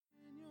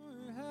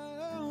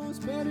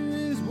Better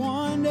is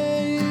one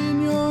day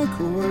in your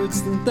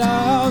courts than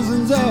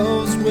thousands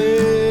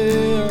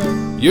elsewhere.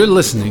 You're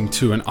listening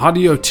to an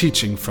audio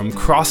teaching from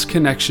Cross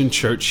Connection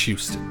Church,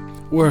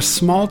 Houston. We're a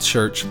small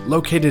church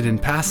located in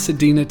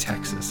Pasadena,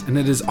 Texas, and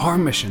it is our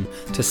mission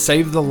to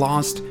save the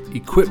lost,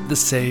 equip the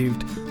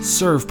saved,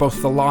 serve both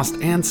the lost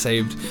and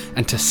saved,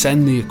 and to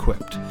send the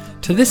equipped.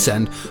 To this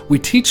end, we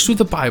teach through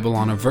the Bible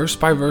on a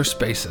verse-by-verse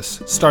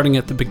basis, starting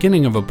at the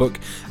beginning of a book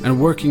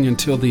and working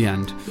until the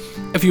end.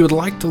 If you would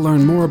like to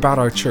learn more about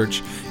our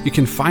church, you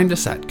can find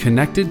us at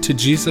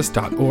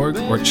connectedtojesus.org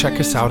or check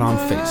us out on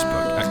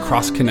Facebook at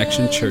Cross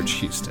Connection Church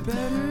Houston.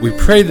 We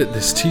pray that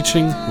this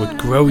teaching would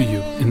grow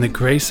you in the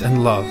grace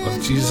and love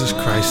of Jesus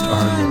Christ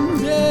our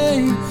Lord.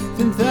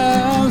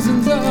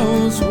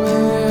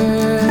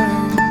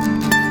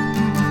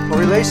 Well,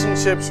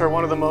 relationships are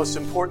one of the most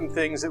important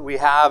things that we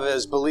have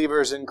as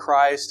believers in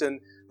Christ,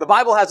 and the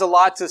Bible has a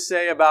lot to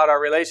say about our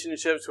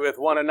relationships with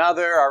one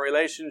another, our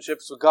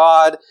relationships with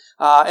God.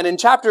 And in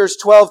chapters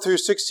 12 through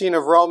 16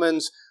 of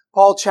Romans,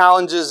 Paul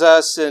challenges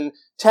us in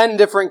 10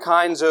 different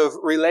kinds of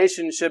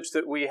relationships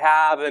that we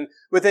have. And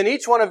within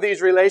each one of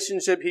these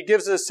relationships, he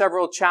gives us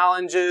several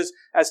challenges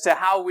as to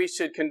how we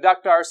should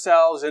conduct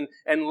ourselves and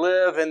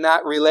live in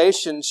that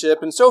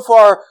relationship. And so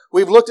far,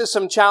 we've looked at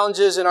some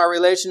challenges in our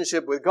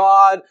relationship with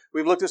God.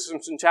 We've looked at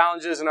some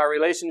challenges in our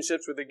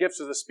relationships with the gifts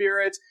of the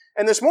Spirit.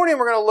 And this morning,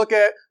 we're going to look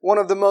at one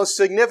of the most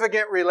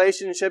significant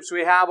relationships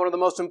we have, one of the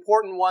most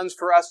important ones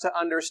for us to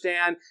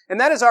understand, and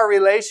that is our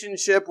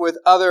relationship with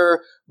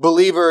other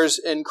believers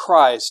in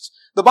Christ.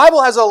 The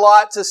Bible has a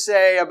lot to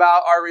say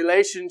about our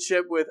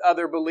relationship with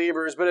other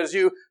believers, but as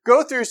you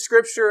go through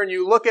Scripture and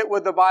you look at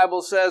what the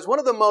Bible says, one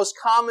of the most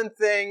common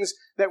things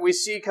that we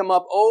see come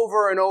up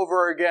over and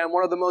over again,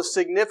 one of the most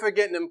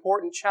significant and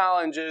important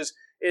challenges,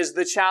 is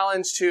the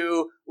challenge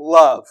to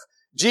love.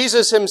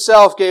 Jesus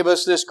himself gave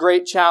us this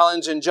great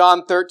challenge in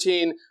John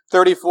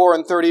 13:34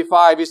 and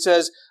 35. He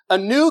says, "A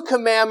new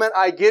commandment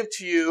I give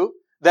to you,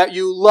 that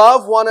you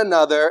love one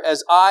another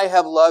as I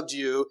have loved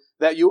you,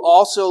 that you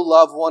also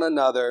love one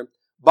another.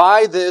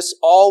 By this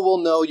all will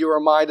know you are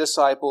my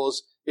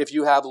disciples, if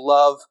you have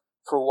love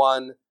for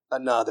one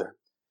another."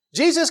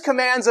 Jesus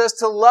commands us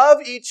to love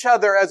each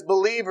other as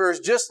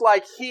believers just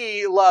like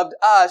He loved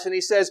us. And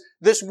He says,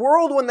 this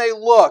world, when they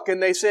look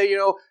and they say,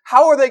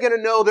 how are they going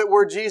to know that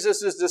we're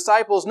Jesus'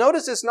 disciples?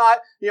 Notice it's not,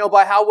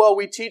 by how well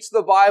we teach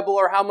the Bible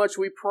or how much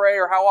we pray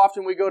or how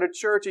often we go to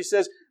church. He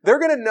says, they're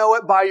going to know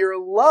it by your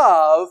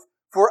love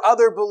for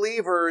other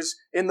believers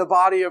in the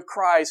body of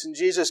Christ. And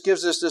Jesus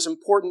gives us this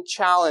important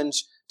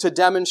challenge to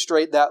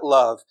demonstrate that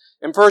love.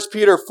 In 1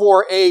 Peter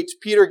 4:8,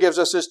 Peter gives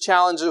us this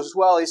challenge as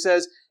well. He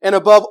says, "And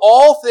above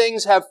all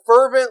things have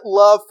fervent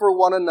love for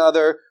one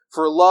another,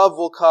 for love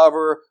will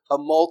cover a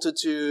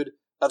multitude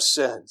of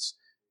sins."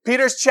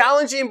 Peter's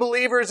challenging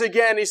believers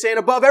again. He's saying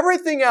above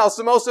everything else,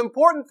 the most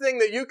important thing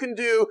that you can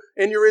do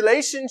in your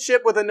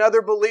relationship with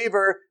another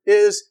believer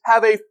is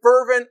have a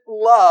fervent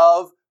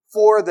love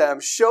for them.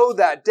 Show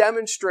that,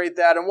 demonstrate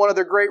that. And one of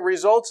the great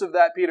results of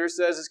that, Peter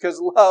says, is because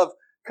love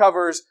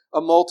covers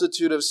a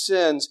multitude of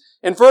sins.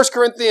 In 1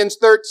 Corinthians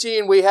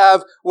 13, we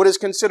have what is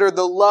considered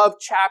the love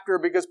chapter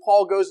because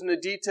Paul goes into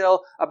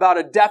detail about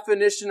a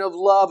definition of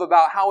love,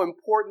 about how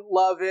important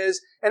love is.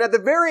 And at the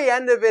very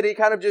end of it, he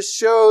kind of just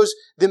shows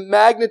the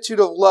magnitude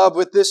of love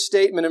with this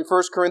statement in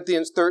 1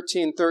 Corinthians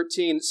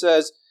 13:13. It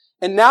says,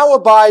 "And now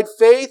abide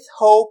faith,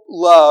 hope,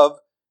 love,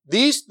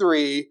 these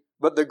three,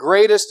 but the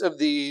greatest of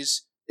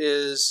these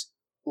is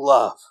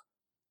love."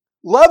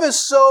 Love is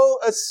so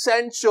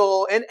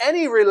essential in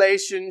any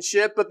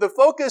relationship, but the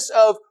focus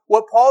of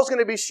what Paul's going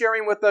to be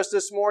sharing with us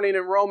this morning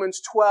in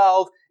Romans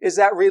 12 is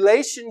that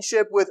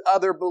relationship with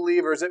other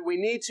believers, that we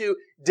need to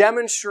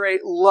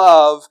demonstrate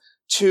love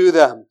to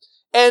them.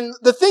 And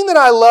the thing that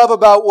I love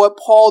about what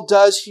Paul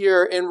does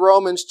here in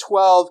Romans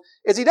 12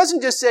 is he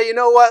doesn't just say,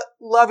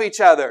 love each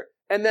other,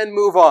 and then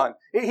move on.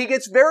 He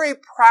gets very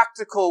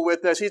practical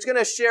with this. He's going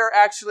to share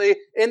actually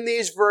in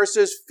these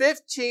verses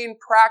 15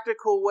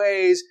 practical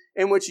ways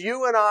in which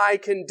you and I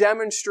can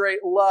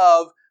demonstrate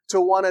love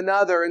to one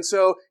another. And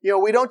so,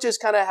 we don't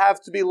just kind of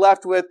have to be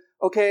left with,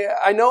 okay,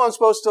 I know I'm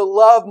supposed to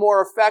love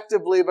more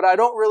effectively, but I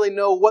don't really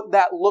know what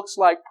that looks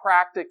like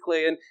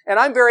practically. And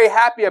I'm very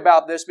happy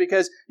about this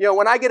because,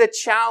 when I get a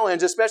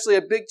challenge, especially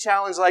a big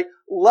challenge like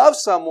love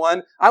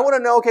someone, I want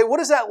to know, okay, what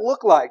does that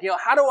look like?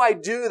 How do I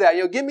do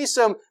that? Give me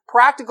some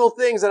practical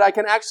things that I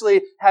can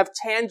actually have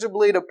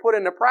tangibly to put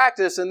into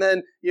practice and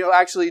then,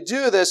 actually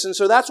do this. And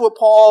so that's what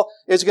Paul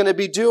is going to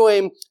be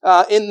doing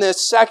in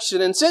this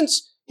section. And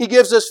since he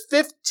gives us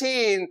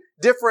 15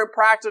 different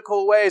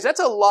practical ways, that's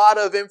a lot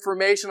of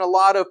information, a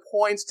lot of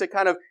points to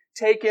kind of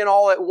take in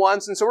all at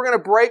once. And so we're going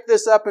to break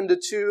this up into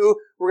two.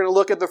 We're going to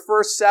look at the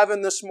first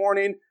 7 this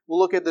morning. We'll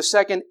look at the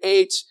second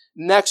 8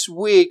 next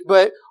week.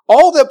 But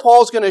all that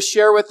Paul's going to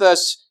share with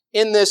us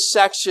in this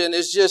section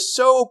is just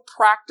so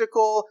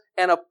practical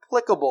and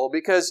applicable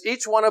because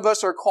each one of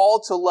us are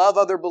called to love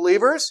other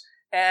believers.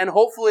 And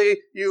hopefully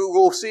you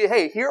will see,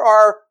 hey, here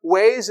are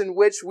ways in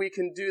which we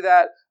can do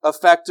that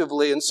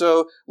effectively. And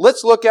so we're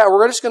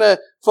just going to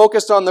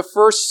focus on the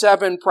first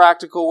 7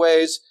 practical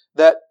ways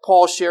that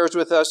Paul shares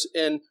with us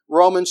in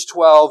Romans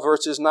 12,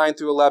 verses 9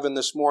 through 11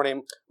 this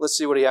morning. Let's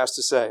see what he has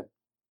to say.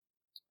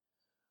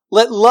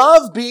 Let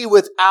love be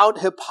without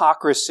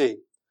hypocrisy.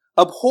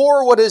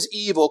 Abhor what is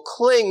evil,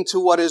 cling to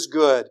what is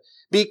good.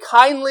 Be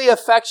kindly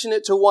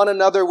affectionate to one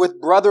another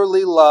with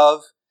brotherly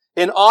love,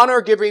 in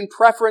honor giving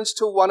preference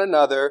to one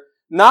another,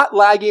 not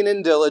lagging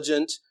in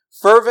diligence,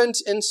 fervent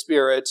in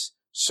spirit,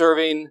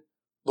 serving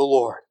the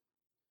Lord.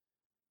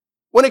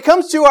 When it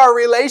comes to our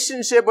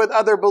relationship with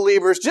other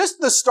believers, just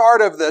the start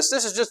of this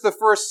is just the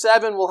first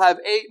 7. We'll have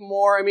 8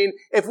 more. I mean,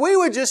 if we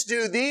would just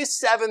do these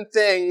 7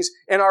 things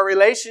in our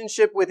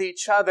relationship with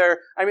each other,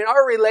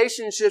 our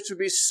relationships would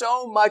be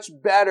so much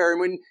better.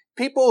 And when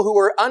people who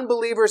were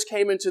unbelievers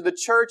came into the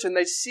church and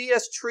they see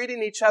us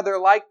treating each other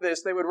like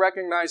this, they would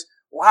recognize,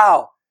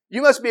 wow,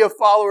 you must be a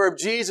follower of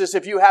Jesus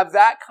if you have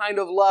that kind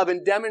of love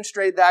and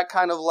demonstrate that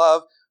kind of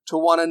love to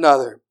one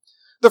another.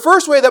 The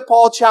first way that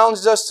Paul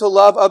challenges us to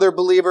love other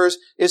believers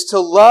is to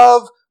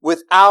love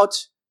without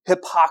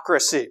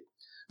hypocrisy.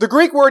 The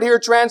Greek word here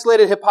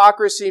translated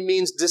hypocrisy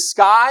means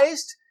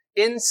disguised,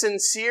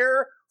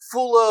 insincere,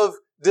 full of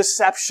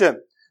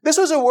deception. This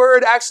was a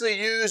word actually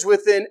used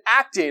within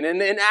acting.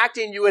 And in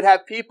acting, you would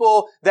have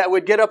people that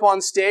would get up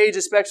on stage,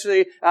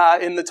 especially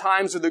in the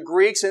times of the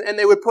Greeks, and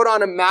they would put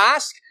on a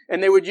mask,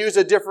 and they would use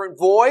a different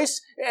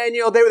voice, and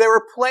they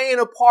were playing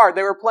a part.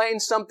 They were playing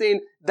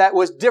something that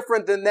was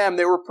different than them.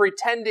 They were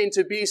pretending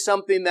to be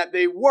something that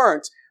they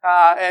weren't.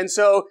 And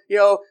so,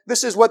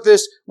 this is what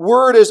this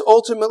word is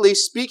ultimately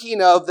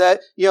speaking of, that,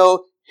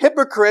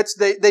 hypocrites,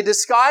 they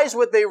disguise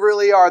what they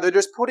really are. They're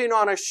just putting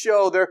on a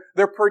show.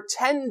 They're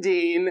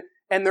pretending,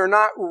 and they're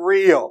not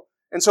real.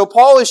 And so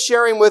Paul is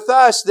sharing with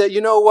us that,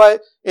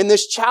 in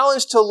this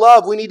challenge to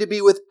love, we need to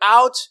be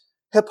without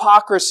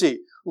hypocrisy.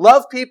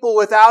 Love people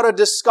without a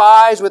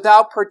disguise,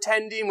 without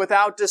pretending,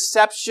 without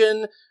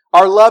deception.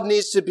 Our love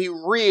needs to be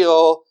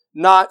real,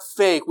 not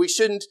fake. We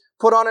shouldn't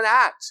put on an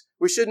act.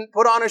 We shouldn't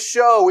put on a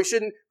show. We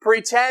shouldn't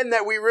pretend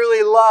that we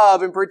really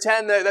love and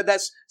pretend that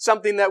that's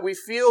something that we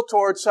feel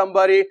towards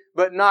somebody,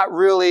 but not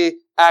really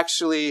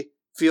actually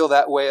feel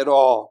that way at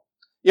all.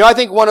 I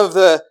think one of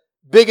the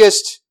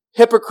biggest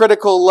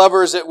hypocritical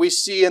lovers that we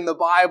see in the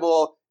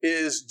Bible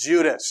is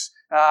Judas.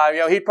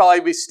 He'd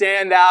probably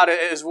stand out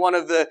as one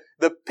of the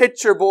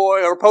picture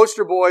boy or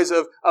poster boys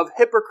of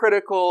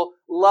hypocritical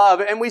love.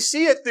 And we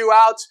see it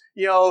throughout,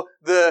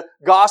 the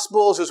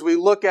Gospels as we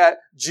look at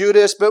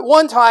Judas. But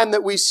one time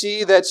that we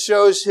see that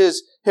shows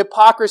his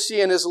hypocrisy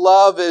and his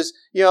love is,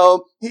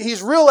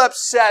 he's real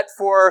upset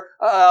for,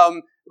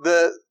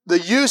 the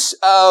use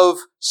of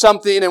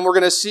something, and we're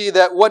going to see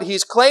that what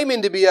he's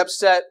claiming to be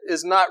upset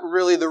is not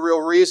really the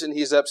real reason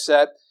he's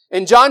upset.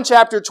 In John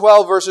chapter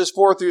 12, verses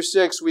 4 through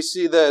 6, we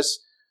see this.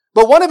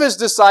 But one of his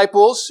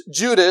disciples,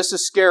 Judas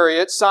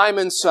Iscariot,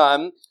 Simon's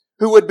son,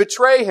 who would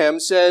betray him,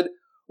 said,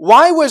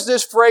 "Why was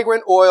this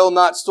fragrant oil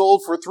not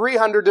sold for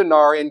 300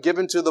 denarii and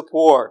given to the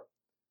poor?"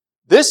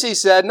 This he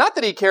said, not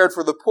that he cared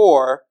for the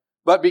poor,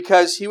 but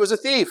because he was a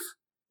thief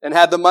and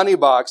had the money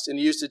box and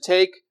used to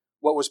take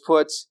what was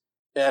put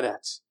in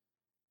it.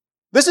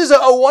 This is a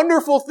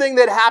wonderful thing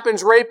that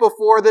happens right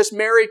before this.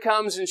 Mary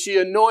comes and she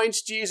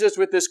anoints Jesus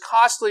with this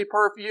costly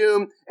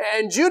perfume.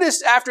 And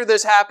Judas, after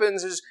this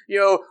happens, is,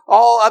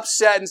 all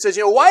upset and says,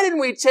 why didn't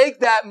we take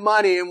that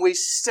money and we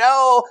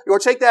sell, or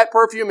take that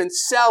perfume and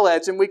sell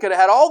it, and we could have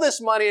had all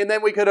this money and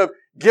then we could have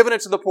given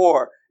it to the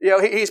poor.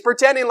 He's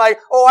pretending like,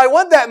 I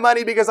want that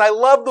money because I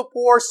love the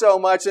poor so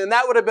much, and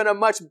that would have been a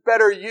much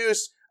better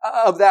use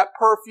of that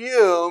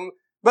perfume.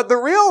 But the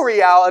real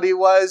reality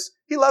was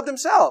he loved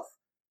himself.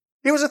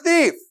 He was a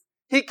thief.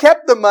 He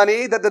kept the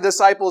money that the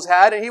disciples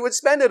had and he would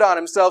spend it on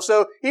himself.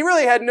 So he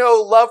really had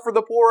no love for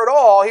the poor at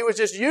all. He was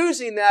just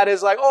using that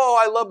as like,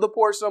 I love the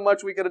poor so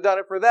much we could have done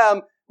it for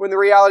them, when the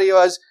reality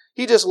was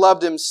he just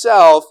loved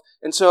himself.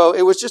 And so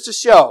it was just a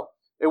show.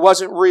 It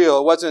wasn't real.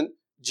 It wasn't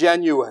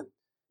genuine.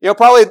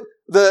 Probably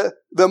the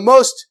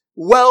most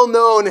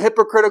well-known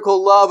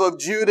hypocritical love of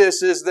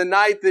Judas is the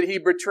night that he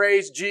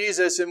betrays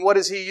Jesus. And what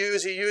does he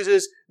use? He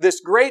uses this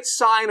great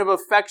sign of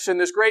affection,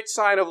 this great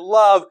sign of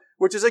love,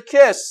 which is a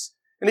kiss.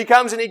 And he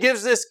comes and he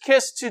gives this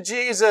kiss to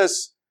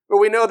Jesus. But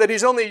we know that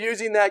he's only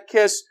using that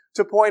kiss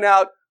to point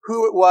out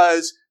who it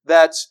was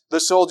that the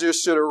soldiers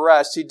should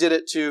arrest. He did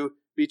it to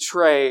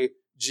betray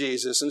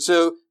Jesus. And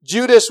so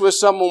Judas was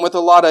someone with a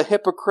lot of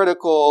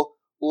hypocritical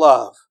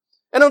love.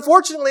 And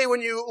unfortunately,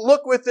 when you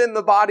look within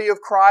the body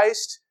of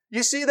Christ,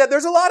 you see that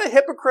there's a lot of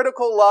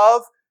hypocritical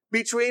love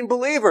between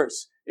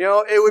believers.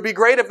 It would be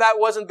great if that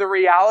wasn't the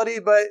reality,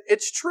 but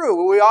it's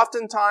true. We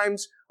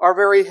oftentimes are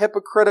very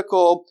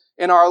hypocritical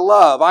in our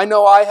love. I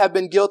know I have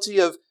been guilty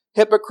of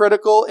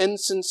hypocritical,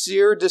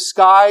 insincere,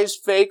 disguised,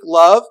 fake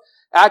love,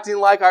 acting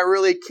like I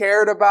really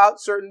cared about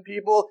certain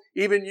people,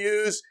 even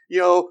use,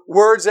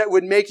 words that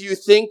would make you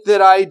think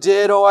that I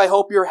did. I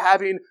hope you're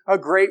having a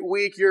great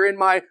week. You're in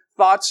my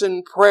thoughts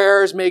and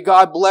prayers, may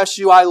God bless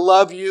you, I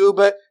love you,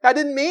 but I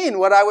didn't mean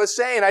what I was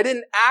saying. I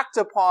didn't act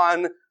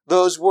upon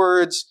those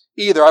words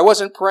either. I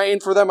wasn't praying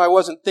for them. I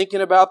wasn't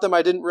thinking about them.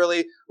 I didn't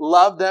really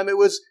love them. It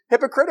was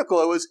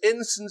hypocritical. It was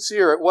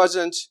insincere. It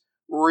wasn't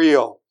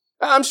real.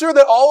 I'm sure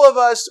that all of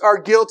us are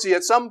guilty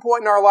at some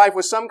point in our life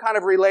with some kind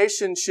of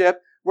relationship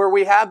where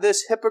we have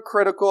this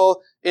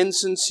hypocritical,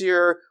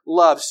 insincere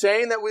love,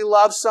 saying that we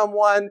love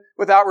someone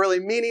without really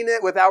meaning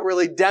it, without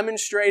really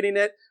demonstrating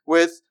it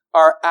with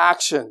our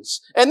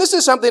actions. And this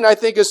is something I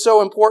think is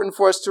so important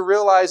for us to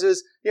realize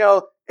is,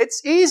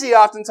 it's easy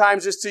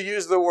oftentimes just to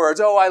use the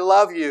words, oh, I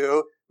love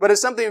you, but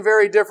it's something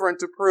very different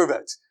to prove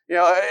it.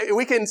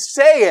 We can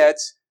say it,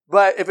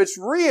 but if it's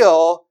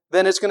real,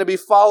 then it's going to be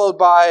followed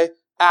by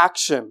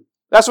action.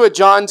 That's what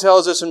John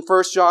tells us in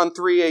 1 John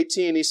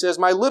 3:18. He says,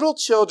 my little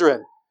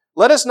children,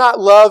 let us not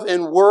love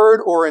in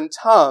word or in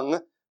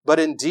tongue, but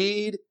in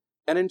deed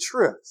and in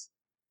truth.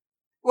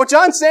 What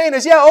John's saying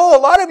is, a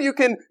lot of you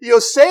can,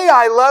 say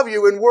I love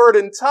you in word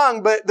and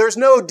tongue, but there's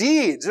no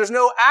deeds, there's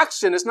no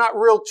action, it's not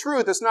real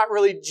truth, it's not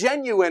really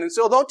genuine. And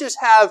so don't just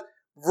have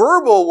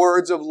verbal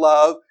words of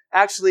love,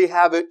 actually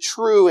have it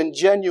true and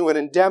genuine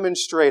and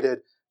demonstrated.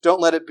 Don't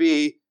let it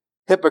be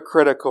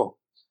hypocritical.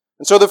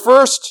 And so the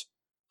first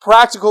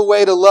practical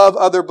way to love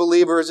other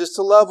believers is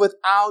to love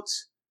without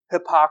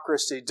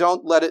hypocrisy.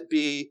 Don't let it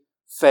be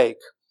fake.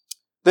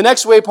 The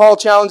next way Paul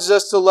challenges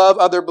us to love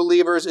other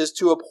believers is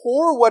to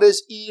abhor what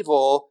is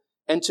evil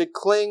and to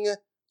cling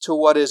to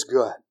what is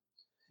good.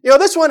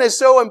 This one is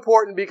so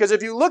important because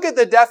if you look at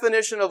the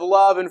definition of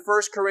love in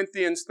 1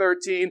 Corinthians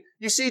 13,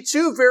 you see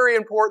two very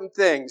important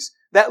things.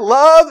 That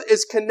love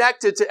is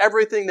connected to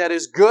everything that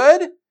is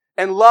good,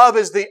 and love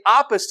is the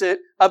opposite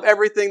of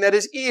everything that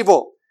is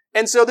evil.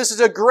 And so this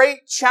is a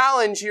great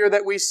challenge here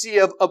that we see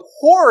of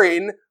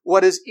abhorring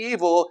what is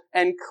evil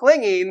and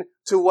clinging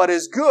to what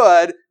is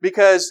good,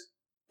 because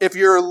if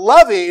you're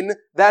loving,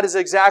 that is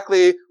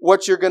exactly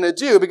what you're going to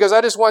do. Because I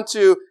just want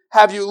to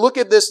have you look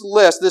at this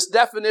list, this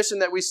definition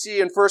that we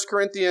see in 1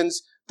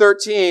 Corinthians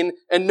 13,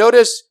 and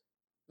notice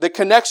the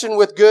connection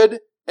with good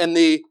and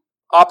the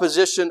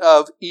opposition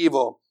of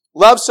evil.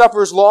 Love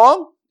suffers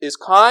long, is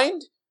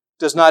kind,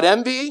 does not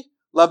envy.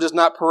 Love does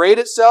not parade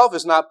itself,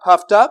 is not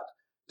puffed up,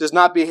 does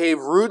not behave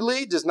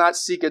rudely, does not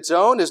seek its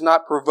own, is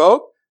not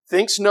provoked,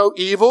 thinks no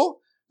evil,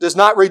 does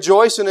not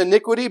rejoice in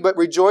iniquity, but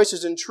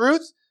rejoices in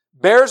truth,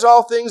 bears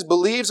all things,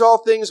 believes all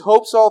things,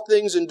 hopes all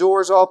things,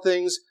 endures all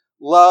things.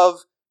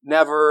 Love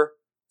never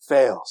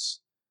fails.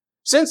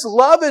 Since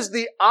love is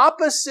the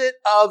opposite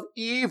of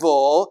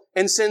evil,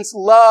 and since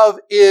love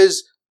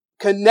is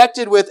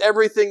connected with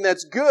everything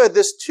that's good,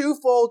 this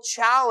twofold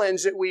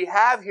challenge that we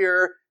have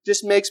here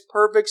just makes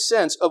perfect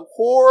sense.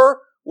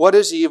 Abhor what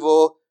is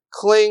evil,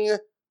 cling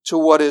to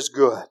what is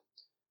good.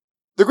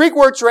 The Greek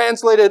word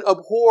translated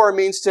abhor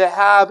means to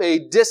have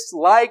a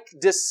dislike,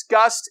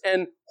 disgust,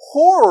 and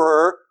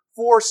horror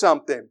for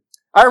something.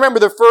 I remember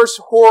the first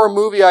horror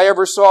movie I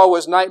ever saw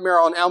was Nightmare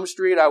on Elm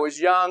Street. I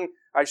was young.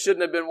 I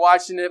shouldn't have been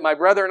watching it. My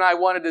brother and I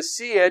wanted to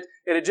see it.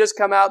 It had just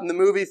come out in the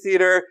movie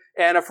theater,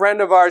 and a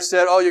friend of ours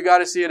said, oh, you got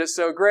to see it. It's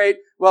so great.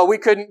 Well, we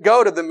couldn't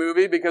go to the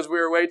movie because we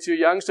were way too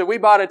young, so we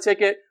bought a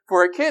ticket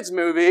for a kids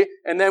movie,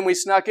 and then we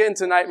snuck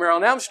into Nightmare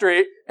on Elm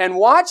Street and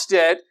watched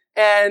it.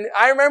 And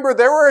I remember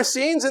there were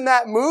scenes in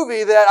that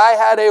movie that I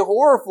had a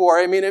horror for.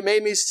 I mean, it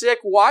made me sick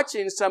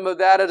watching some of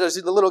that as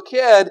a little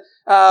kid.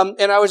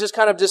 And I was just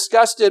kind of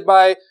disgusted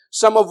by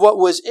some of what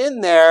was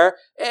in there.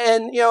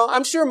 And,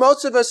 I'm sure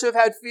most of us have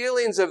had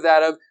feelings of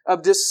that,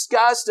 of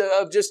disgust,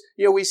 of just,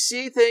 we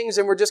see things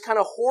and we're just kind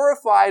of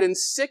horrified and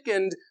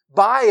sickened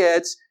by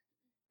it.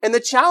 And the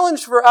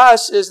challenge for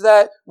us is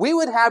that we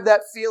would have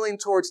that feeling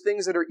towards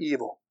things that are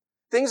evil,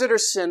 things that are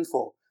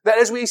sinful. That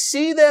as we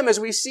see them, as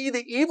we see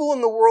the evil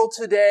in the world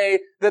today,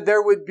 that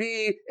there would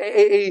be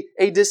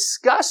a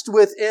disgust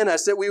within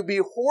us, that we would be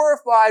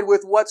horrified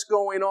with what's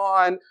going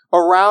on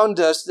around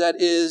us that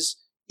is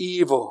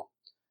evil.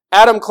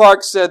 Adam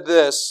Clark said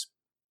this,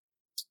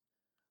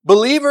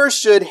 believers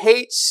should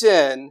hate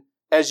sin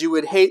as you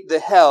would hate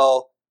the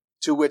hell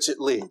to which it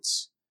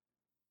leads.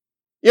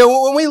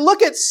 When we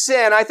look at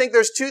sin, I think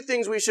there's two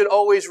things we should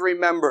always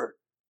remember.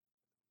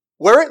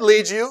 Where it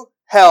leads you,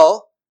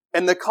 hell,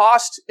 and the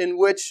cost in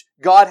which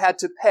God had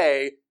to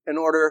pay in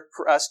order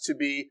for us to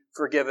be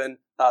forgiven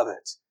of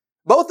it.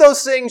 Both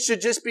those things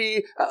should just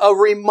be a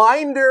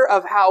reminder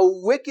of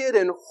how wicked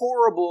and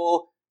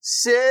horrible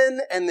sin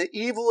and the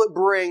evil it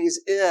brings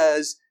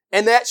is,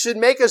 and that should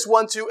make us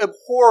want to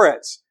abhor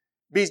it,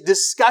 be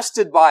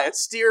disgusted by it,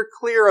 steer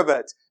clear of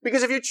it.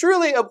 Because if you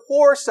truly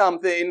abhor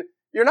something,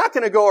 you're not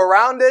going to go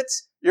around it.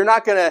 You're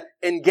not going to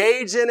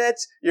engage in it.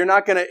 You're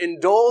not going to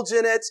indulge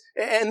in it.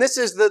 And this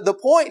is the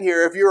point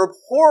here. If you're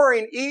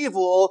abhorring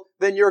evil,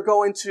 then you're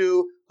going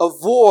to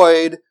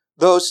avoid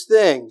those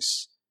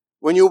things.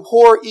 When you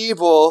abhor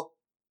evil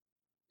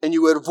and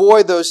you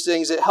avoid those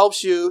things, it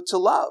helps you to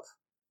love.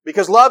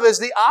 Because love is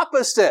the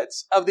opposite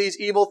of these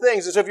evil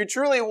things. And so if you're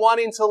truly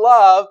wanting to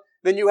love,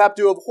 then you have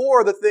to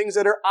abhor the things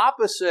that are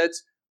opposite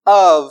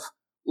of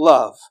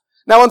love.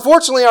 Now,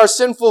 unfortunately, our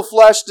sinful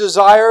flesh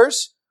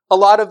desires a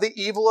lot of the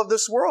evil of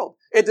this world.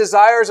 It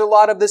desires a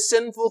lot of the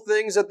sinful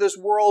things that this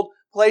world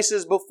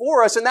places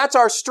before us, and that's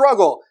our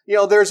struggle.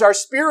 There's our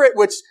spirit,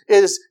 which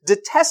is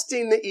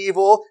detesting the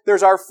evil.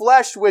 There's our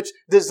flesh, which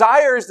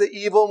desires the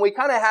evil, and we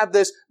kind of have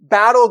this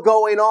battle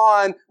going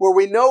on where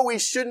we know we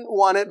shouldn't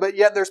want it, but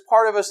yet there's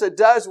part of us that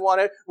does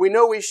want it. We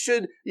know we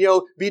should,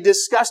 be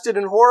disgusted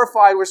and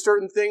horrified with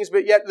certain things,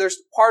 but yet there's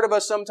part of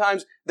us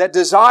sometimes that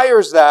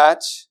desires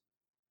that.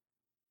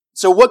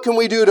 So what can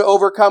we do to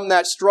overcome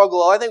that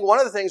struggle? I think one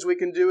of the things we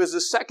can do is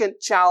the second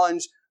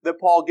challenge that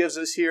Paul gives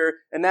us here,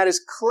 and that is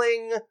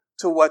cling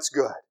to what's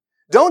good.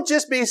 Don't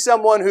just be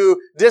someone who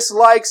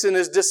dislikes and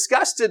is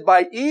disgusted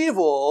by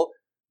evil.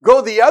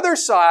 Go the other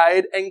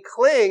side and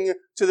cling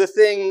to the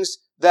things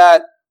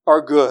that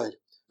are good.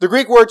 The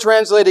Greek word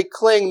translated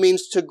cling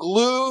means to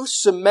glue,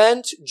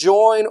 cement,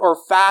 join, or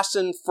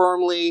fasten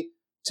firmly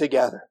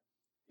together.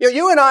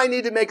 You and I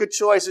need to make a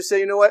choice to say,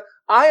 you know what?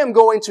 I am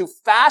going to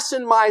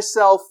fasten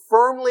myself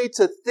firmly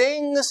to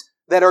things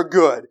that are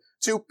good,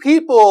 to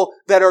people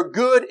that are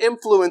good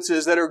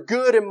influences, that are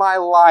good in my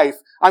life.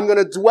 I'm going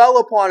to dwell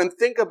upon and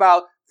think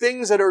about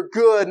things that are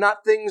good,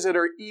 not things that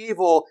are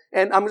evil.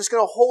 And I'm just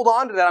going to hold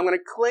on to that. I'm going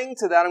to cling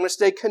to that. I'm going to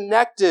stay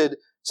connected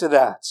to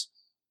that.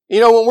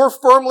 When we're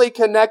firmly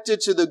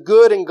connected to the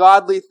good and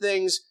godly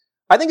things,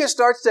 I think it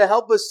starts to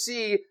help us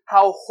see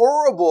how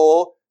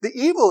horrible the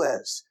evil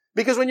is.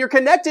 Because when you're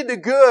connected to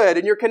good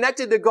and you're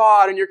connected to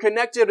God and you're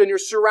connected and you're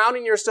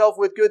surrounding yourself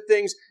with good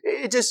things,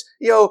 it just,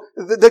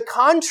 the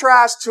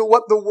contrast to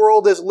what the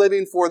world is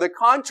living for, the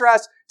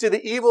contrast to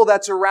the evil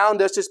that's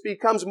around us just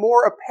becomes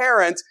more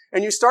apparent,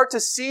 and you start to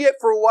see it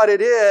for what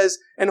it is,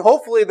 and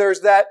hopefully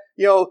there's that,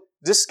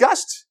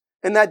 disgust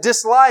and that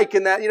dislike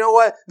and that,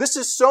 this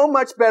is so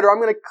much better.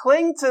 I'm going to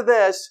cling to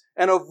this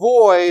and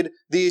avoid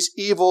these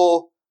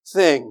evil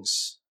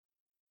things.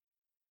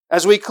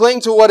 As we cling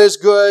to what is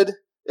good,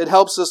 it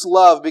helps us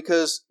love,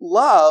 because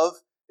love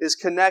is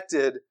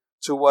connected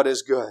to what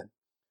is good.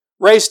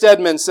 Ray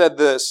Stedman said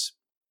this: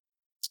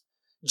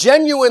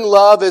 genuine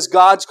love is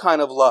God's kind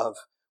of love,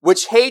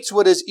 which hates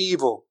what is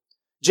evil.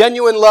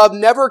 Genuine love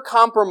never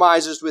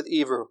compromises with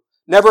evil,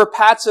 never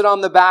pats it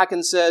on the back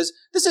and says,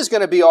 this is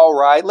going to be all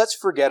right, let's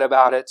forget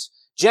about it.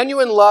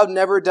 Genuine love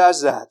never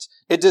does that.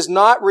 It does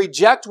not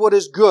reject what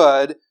is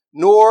good,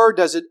 nor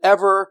does it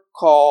ever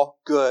call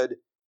good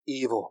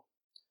evil.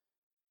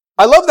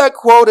 I love that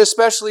quote,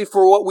 especially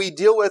for what we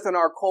deal with in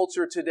our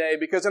culture today,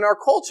 because in our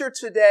culture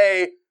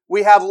today,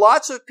 we have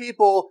lots of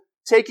people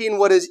taking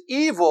what is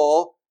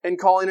evil and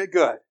calling it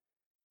good.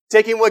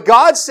 Taking what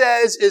God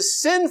says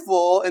is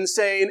sinful and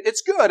saying,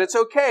 it's good, it's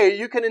okay,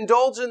 you can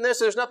indulge in this,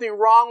 there's nothing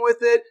wrong with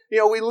it.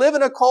 We live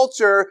in a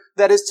culture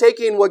that is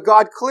taking what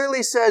God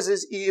clearly says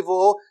is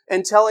evil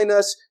and telling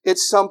us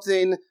it's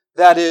something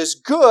that is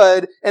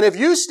good. And if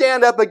you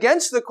stand up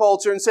against the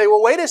culture and say,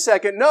 well, wait a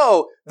second,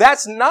 no,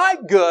 that's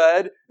not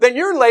good, then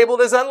you're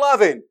labeled as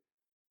unloving.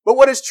 But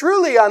what is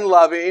truly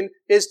unloving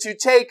is to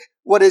take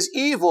what is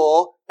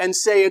evil and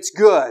say it's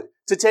good.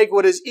 To take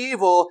what is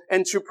evil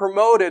and to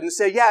promote it and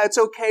say, yeah, it's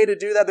okay to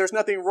do that. There's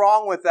nothing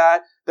wrong with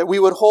that. That we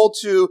would hold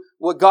to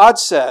what God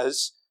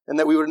says and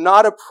that we would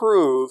not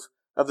approve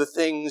of the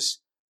things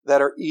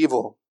that are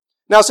evil.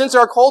 Now, since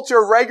our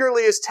culture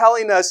regularly is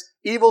telling us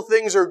evil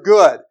things are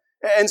good,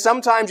 and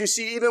sometimes you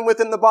see even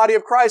within the body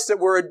of Christ that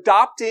we're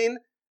adopting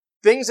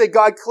things that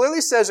God clearly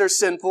says are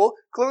sinful,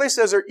 clearly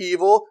says are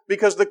evil,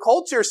 because the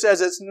culture says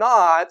it's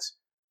not.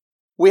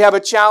 We have a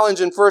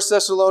challenge in 1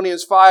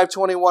 Thessalonians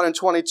 5:21 and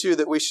 22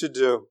 that we should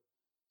do.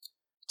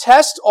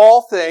 Test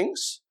all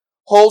things,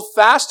 hold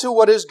fast to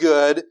what is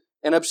good,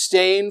 and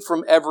abstain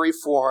from every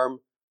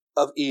form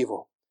of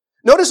evil.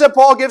 Notice that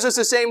Paul gives us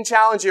the same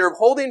challenge here of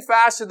holding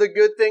fast to the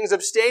good things,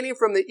 abstaining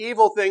from the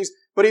evil things,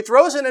 but he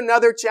throws in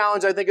another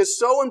challenge I think is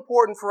so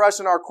important for us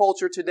in our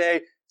culture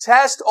today.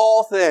 Test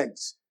all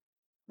things.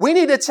 We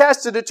need to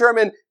test to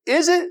determine,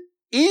 is it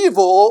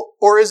evil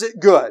or is it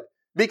good?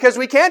 Because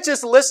we can't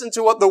just listen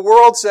to what the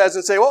world says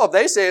and say, well, if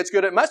they say it's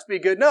good, it must be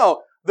good.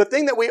 No, the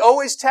thing that we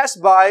always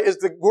test by is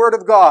the Word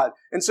of God.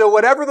 And so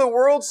whatever the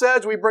world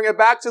says, we bring it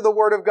back to the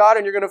Word of God,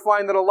 and you're going to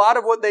find that a lot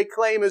of what they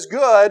claim is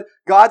good,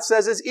 God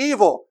says is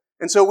evil.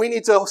 And so we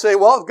need to say,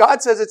 well, if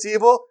God says it's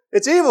evil,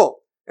 it's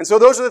evil. And so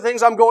those are the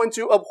things I'm going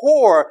to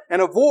abhor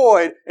and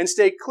avoid and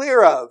stay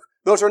clear of.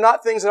 Those are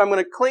not things that I'm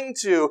going to cling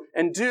to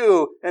and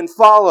do and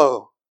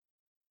follow.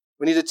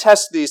 We need to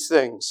test these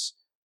things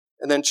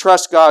and then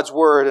trust God's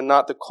Word and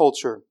not the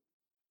culture.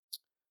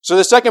 So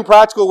the second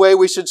practical way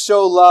we should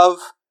show love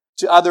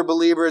to other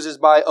believers is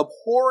by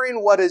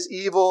abhorring what is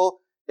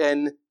evil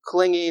and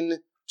clinging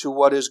to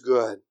what is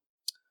good.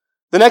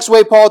 The next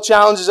way Paul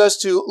challenges us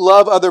to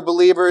love other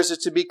believers is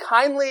to be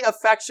kindly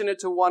affectionate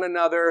to one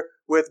another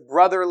with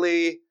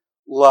brotherly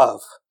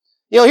love.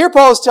 Here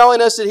Paul is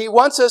telling us that he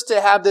wants us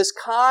to have this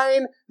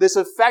kind, this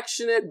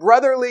affectionate,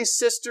 brotherly,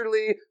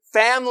 sisterly,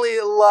 family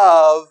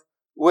love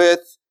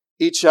with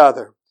each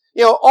other.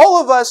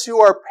 All of us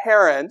who are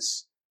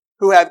parents,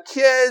 who have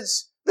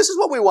kids, this is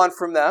what we want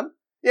from them.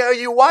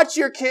 You watch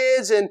your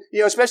kids and,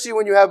 especially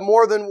when you have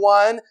more than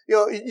one,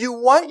 you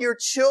want your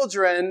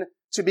children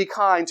to be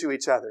kind to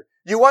each other.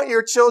 You want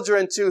your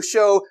children to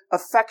show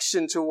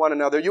affection to one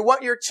another. You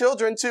want your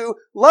children to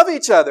love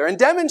each other and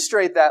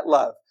demonstrate that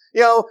love.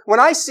 When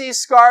I see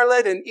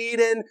Scarlett and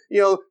Eden,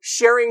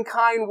 sharing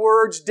kind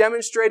words,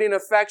 demonstrating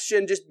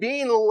affection, just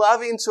being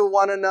loving to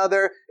one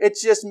another, it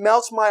just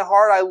melts my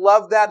heart. I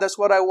love that. That's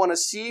what I want to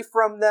see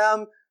from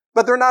them.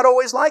 But they're not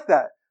always like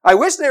that. I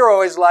wish they were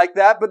always like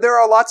that, but there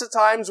are lots of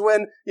times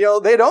when,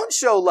 they don't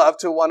show love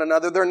to one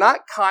another. They're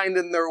not kind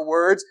in their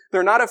words.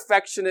 They're not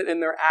affectionate in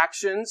their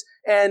actions.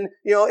 And,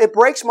 it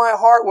breaks my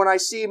heart when I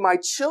see my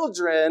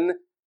children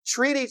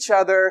treat each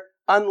other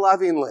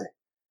unlovingly.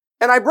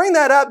 And I bring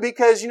that up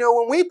because,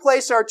 when we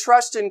place our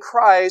trust in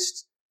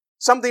Christ,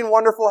 something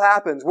wonderful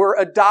happens. We're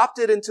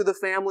adopted into the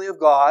family of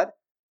God.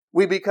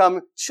 We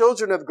become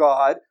children of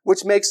God,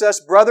 which makes us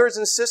brothers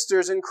and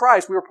sisters in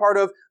Christ. We are part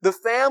of the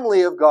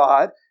family of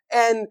God.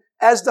 And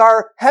as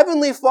our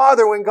Heavenly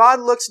Father, when God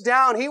looks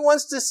down, He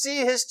wants to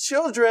see His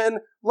children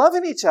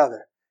loving each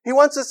other. He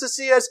wants us to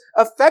see us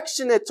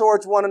affectionate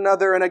towards one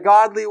another in a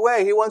godly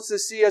way. He wants to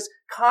see us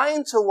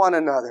kind to one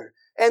another.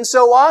 And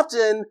so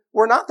often,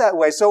 we're not that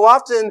way. So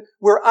often,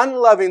 we're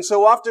unloving.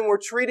 So often, we're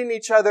treating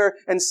each other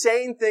and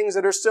saying things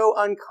that are so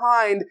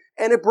unkind.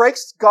 And it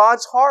breaks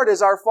God's heart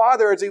as our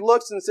Father, as He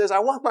looks and says, I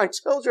want my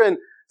children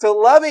to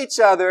love each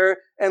other,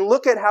 and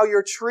look at how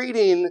you're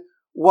treating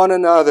one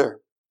another.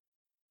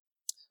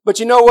 But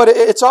you know what?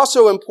 It's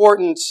also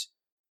important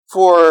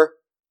for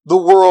the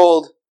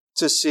world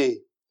to see.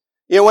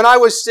 When I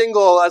was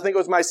single, I think it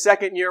was my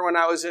second year when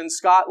I was in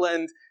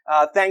Scotland,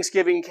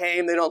 Thanksgiving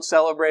came. They don't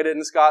celebrate it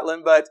in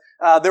Scotland, but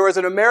there was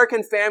an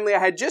American family I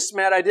had just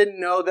met. I didn't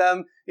know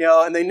them,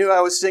 and they knew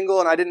I was single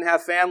and I didn't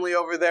have family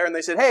over there. And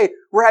they said, hey,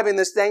 we're having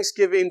this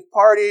Thanksgiving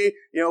party.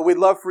 We'd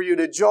love for you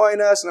to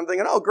join us. And I'm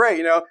thinking, oh,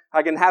 great.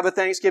 I can have a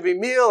Thanksgiving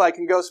meal. I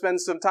can go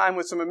spend some time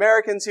with some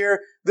Americans here.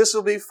 This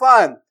will be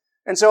fun.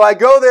 And so I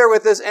go there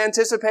with this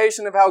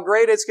anticipation of how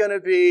great it's going to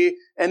be.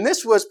 And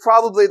this was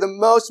probably the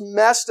most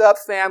messed up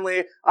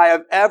family I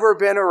have ever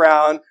been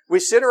around. We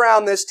sit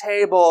around this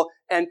table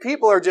and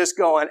people are just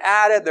going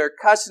at it. They're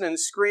cussing and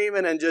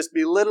screaming and just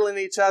belittling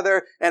each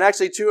other. And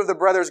actually 2 of the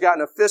brothers got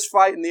in a fist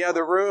fight in the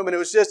other room. And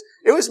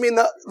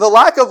the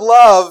lack of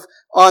love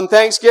on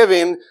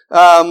Thanksgiving,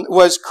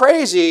 was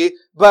crazy.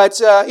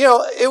 But,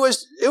 it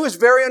was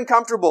very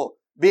uncomfortable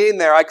being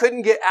there. I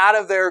couldn't get out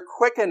of there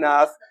quick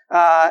enough.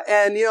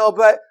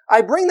 But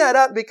I bring that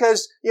up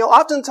because,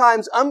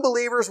 oftentimes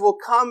unbelievers will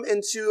come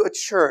into a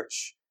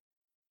church.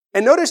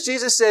 And notice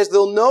Jesus says,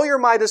 they'll know you're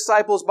my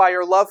disciples by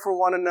your love for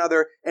one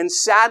another. And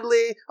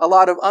sadly, a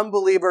lot of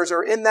unbelievers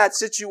are in that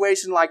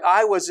situation like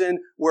I was in,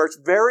 where it's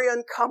very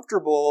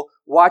uncomfortable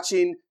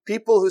watching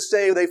people who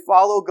say they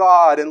follow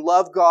God and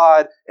love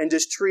God and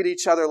just treat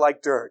each other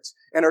like dirt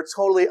and are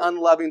totally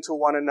unloving to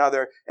one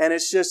another. And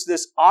it's just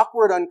this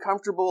awkward,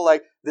 uncomfortable,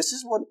 like, this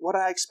is what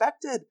I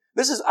expected.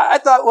 I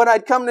thought when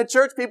I'd come to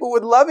church, people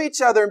would love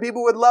each other and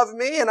people would love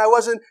me, and I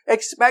wasn't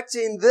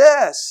expecting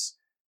this.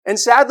 And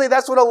sadly,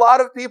 that's what a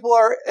lot of people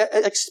are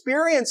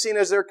experiencing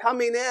as they're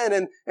coming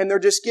in, and they're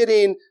just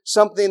getting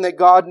something that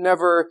God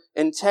never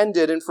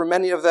intended. And for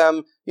many of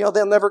them,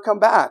 they'll never come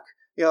back.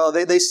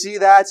 They see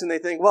that and they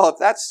think, well, if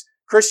that's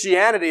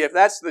Christianity, if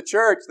that's the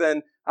church,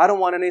 then I don't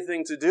want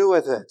anything to do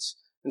with it.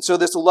 And so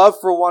this love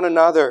for one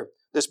another,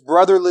 this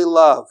brotherly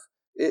love,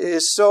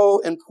 is so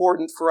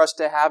important for us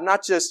to have,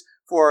 not just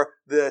for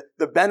the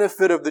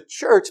benefit of the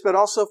church, but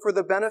also for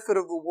the benefit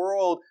of the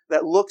world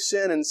that looks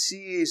in and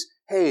sees,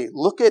 hey,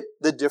 look at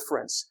the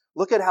difference.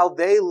 Look at how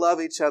they love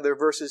each other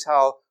versus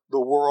how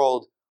the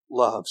world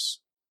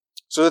loves.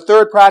 So the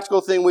third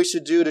practical thing we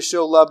should do to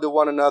show love to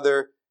one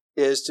another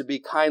is to be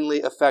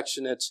kindly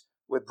affectionate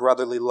with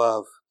brotherly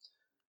love.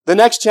 The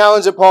next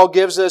challenge that Paul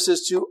gives us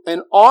is to,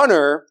 in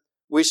honor,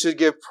 we should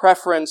give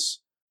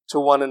preference to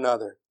one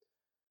another.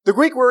 The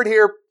Greek word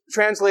here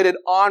translated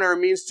honor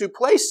means to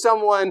place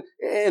someone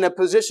in a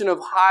position of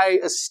high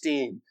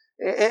esteem.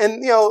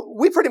 And,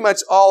 we pretty much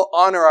all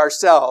honor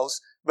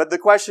ourselves, but the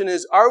question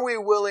is, are we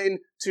willing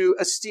to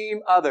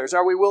esteem others?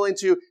 Are we willing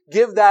to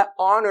give that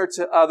honor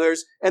to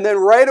others? And then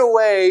right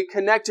away,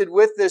 connected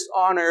with this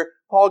honor,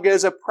 Paul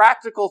gives a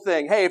practical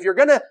thing. Hey, if you're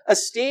going to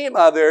esteem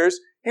others,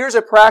 here's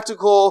a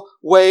practical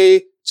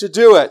way to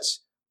do it.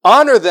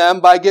 Honor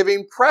them by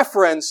giving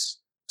preference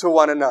to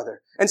one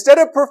another. Instead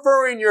of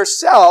preferring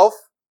yourself,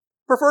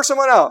 prefer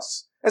someone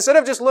else. Instead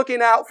of just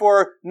looking out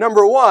for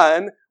number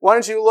one, why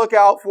don't you look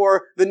out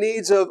for the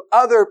needs of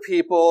other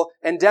people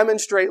and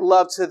demonstrate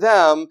love to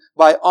them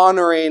by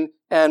honoring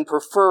and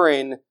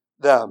preferring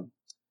them?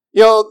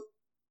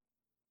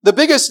 The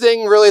biggest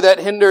thing really that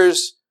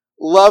hinders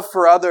love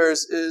for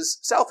others is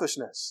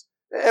selfishness.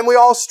 And we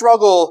all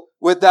struggle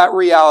with that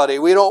reality.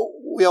 We don't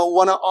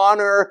want to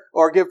honor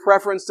or give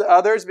preference to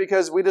others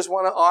because we just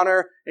want to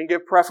honor and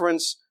give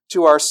preference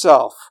to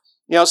ourselves.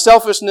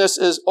 Selfishness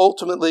is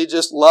ultimately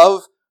just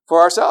love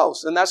for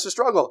ourselves, and that's the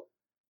struggle.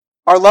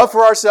 Our love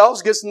for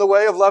ourselves gets in the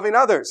way of loving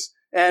others.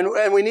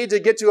 And we need to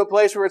get to a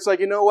place where it's like,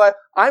 you know what?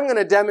 I'm going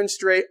to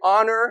demonstrate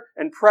honor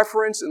and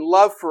preference and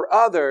love for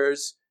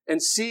others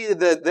and see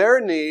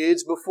their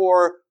needs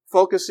before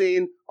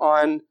focusing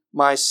on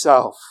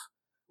myself.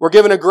 We're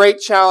given a great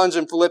challenge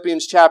in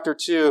Philippians chapter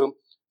 2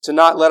 to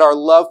not let our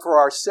love for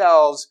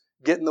ourselves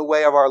get in the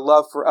way of our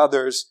love for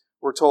others.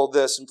 We're told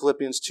this in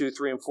Philippians 2,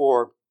 3, and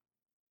 4.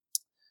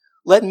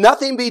 Let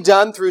nothing be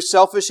done through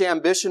selfish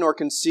ambition or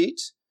conceit,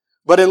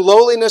 but in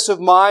lowliness of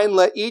mind,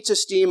 let each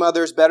esteem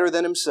others better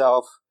than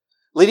himself.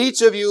 Let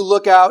each of you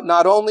look out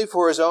not only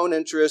for his own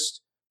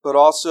interest, but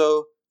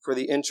also for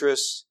the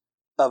interests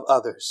of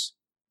others.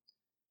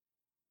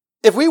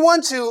 If we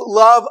want to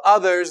love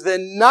others,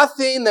 then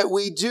nothing that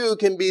we do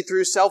can be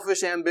through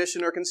selfish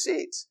ambition or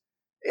conceit.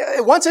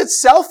 Once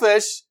it's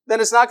selfish,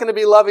 then it's not going to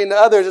be loving to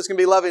others, it's going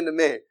to be loving to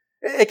me.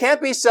 It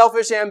can't be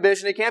selfish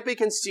ambition. It can't be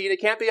conceit. It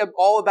can't be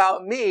all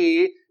about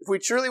me. If we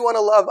truly want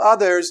to love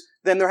others,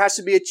 then there has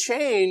to be a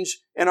change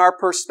in our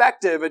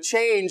perspective, a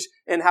change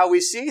in how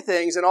we see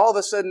things. And all of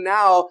a sudden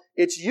now,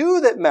 it's you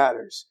that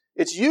matters.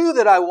 It's you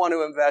that I want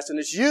to invest in.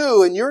 It's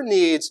you and your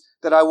needs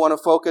that I want to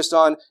focus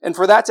on. And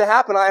for that to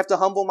happen, I have to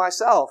humble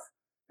myself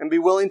and be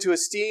willing to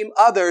esteem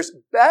others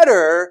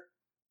better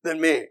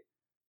than me.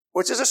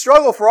 Which is a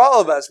struggle for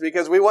all of us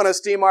because we want to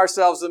esteem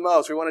ourselves the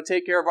most. We want to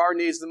take care of our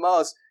needs the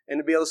most. And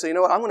to be able to say, you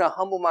know what, I'm going to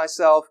humble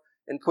myself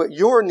and put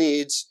your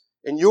needs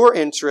and your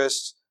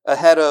interests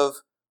ahead of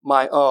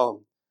my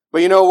own.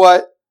 But you know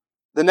what?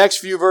 The next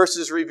few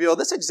verses reveal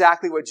that's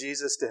exactly what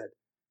Jesus did.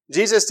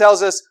 Jesus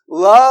tells us,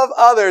 love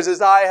others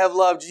as I have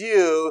loved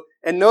you.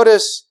 And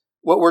notice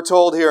what we're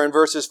told here in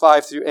verses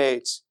 5 through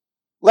 8.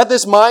 Let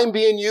this mind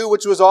be in you,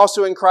 which was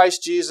also in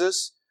Christ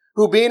Jesus,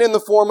 who being in the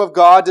form of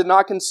God did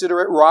not consider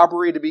it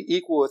robbery to be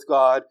equal with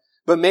God,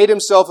 but made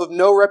himself of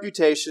no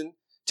reputation,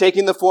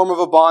 taking the form of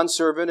a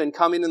bondservant and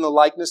coming in the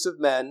likeness of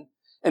men.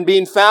 And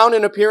being found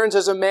in appearance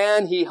as a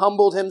man, he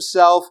humbled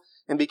himself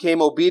and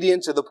became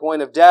obedient to the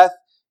point of death,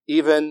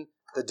 even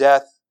the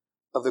death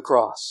of the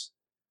cross.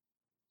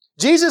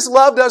 Jesus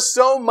loved us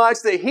so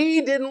much that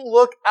he didn't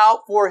look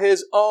out for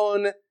his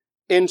own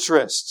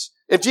interests.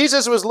 If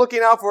Jesus was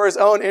looking out for his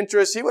own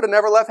interests, he would have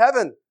never left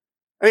heaven.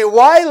 I mean,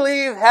 why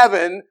leave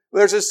heaven,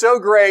 which is so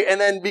great,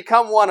 and then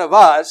become one of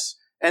us,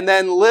 and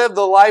then live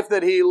the life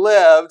that he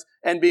lived,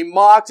 and be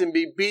mocked, and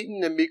be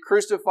beaten, and be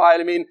crucified?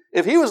 I mean,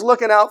 if he was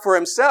looking out for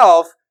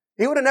himself,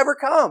 he would have never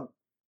come.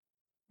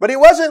 But he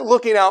wasn't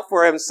looking out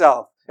for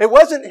himself. It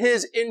wasn't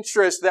his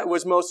interest that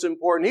was most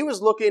important. He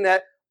was looking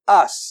at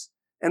us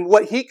and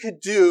what he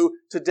could do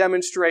to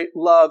demonstrate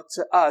love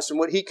to us and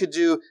what he could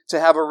do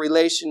to have a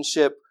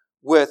relationship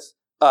with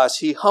us.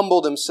 He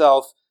humbled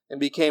himself and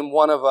became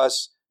one of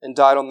us and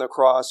died on the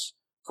cross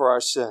for our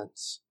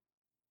sins.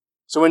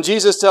 So when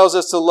Jesus tells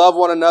us to love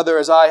one another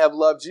as I have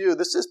loved you,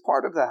 this is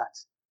part of that.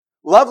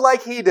 Love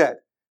like he did.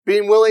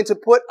 Being willing to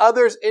put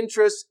others'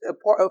 interests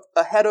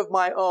ahead of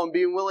my own.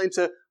 Being willing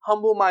to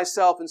humble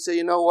myself and say,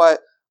 you know what?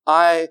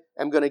 I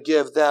am going to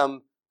give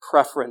them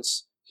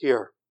preference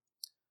here.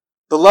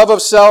 The love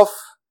of self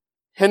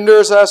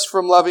hinders us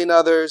from loving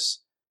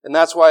others. And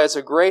that's why it's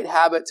a great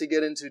habit to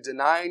get into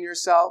denying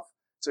yourself.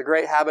 It's a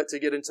great habit to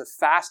get into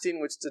fasting,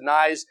 which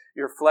denies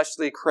your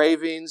fleshly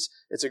cravings.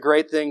 It's a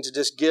great thing to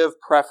just give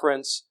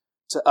preference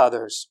to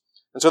others.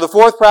 And so the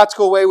fourth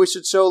practical way we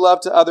should show love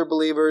to other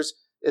believers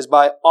is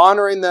by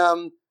honoring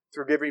them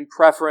through giving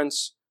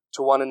preference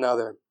to one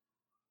another.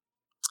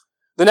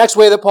 The next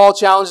way that Paul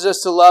challenges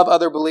us to love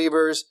other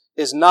believers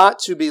is not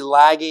to be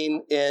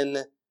lagging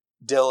in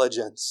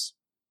diligence.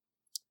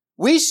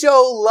 We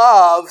show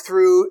love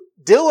through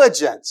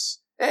diligence.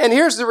 And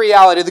here's the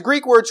reality. The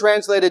Greek word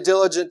translated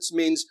diligence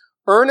means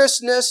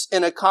earnestness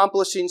in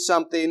accomplishing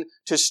something,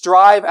 to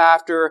strive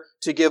after,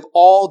 to give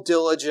all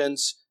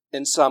diligence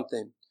in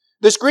something.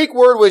 This Greek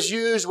word was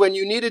used when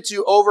you needed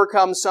to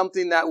overcome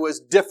something that was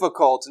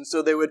difficult. And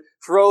so they would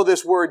throw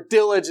this word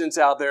diligence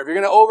out there. If you're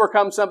going to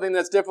overcome something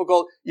that's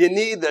difficult, you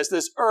need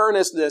this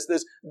earnestness,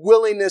 this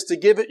willingness to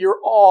give it your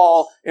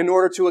all in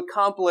order to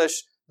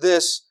accomplish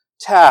this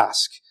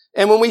task.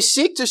 And when we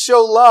seek to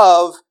show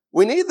love,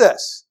 we need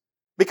this.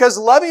 Because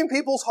loving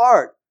people's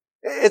hard.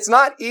 It's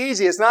not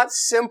easy. It's not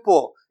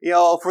simple.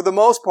 For the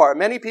most part,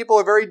 many people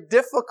are very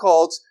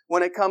difficult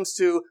when it comes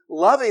to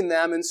loving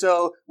them. And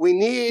so we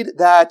need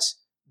that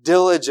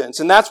diligence.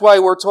 And that's why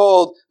we're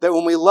told that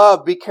when we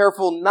love, be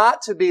careful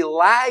not to be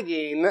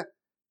lagging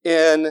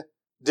in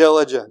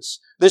diligence.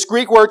 This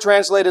Greek word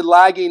translated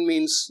lagging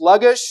means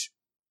sluggish,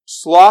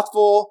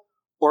 slothful,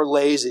 or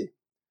lazy.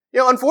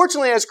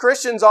 Unfortunately, as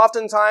Christians,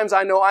 oftentimes,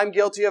 I know I'm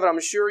guilty of it,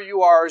 I'm sure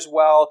you are as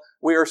well,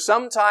 we are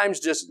sometimes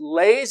just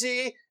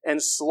lazy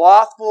and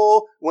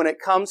slothful when it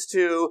comes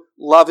to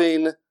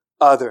loving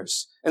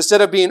others.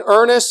 Instead of being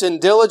earnest and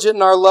diligent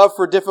in our love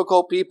for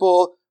difficult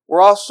people,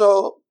 we're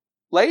also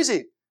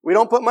lazy. We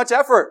don't put much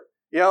effort.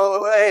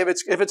 Hey,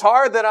 if it's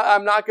hard, then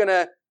I'm not going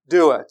to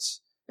do it.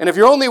 And if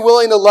you're only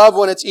willing to love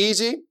when it's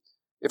easy,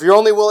 if you're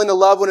only willing to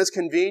love when it's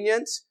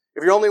convenient,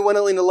 if you're only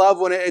willing to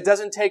love when it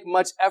doesn't take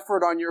much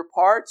effort on your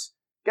part,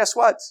 guess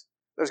what?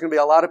 There's going to be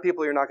a lot of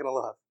people you're not going to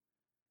love.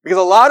 Because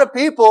a lot of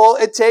people,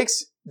 it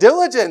takes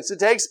diligence. It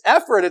takes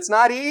effort. It's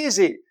not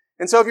easy.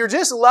 And so if you're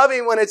just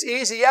loving when it's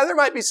easy, yeah, there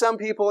might be some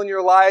people in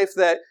your life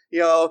that,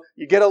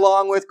 you get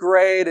along with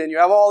great and you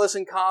have all this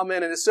in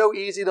common and it's so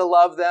easy to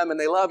love them and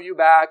they love you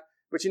back.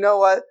 But you know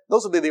what?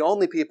 Those will be the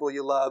only people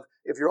you love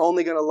if you're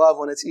only going to love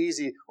when it's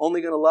easy,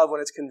 only going to love when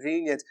it's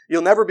convenient.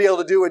 You'll never be able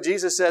to do what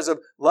Jesus says of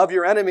love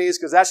your enemies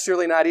because that's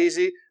surely not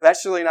easy.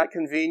 That's surely not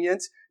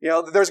convenient.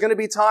 There's going to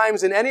be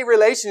times in any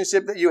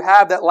relationship that you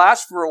have that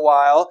lasts for a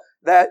while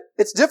that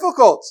it's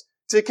difficult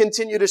to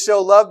continue to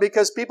show love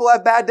because people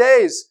have bad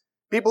days.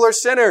 People are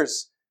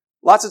sinners.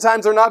 Lots of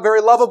times they're not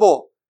very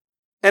lovable.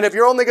 And if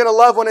you're only going to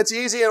love when it's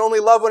easy and only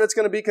love when it's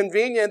going to be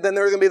convenient, then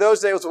there are going to be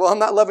those days, well, I'm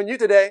not loving you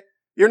today.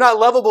 You're not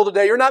lovable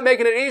today. You're not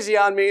making it easy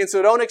on me. And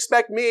so don't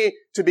expect me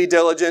to be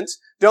diligent.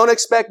 Don't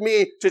expect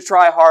me to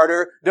try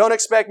harder. Don't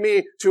expect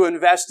me to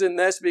invest in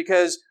this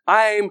because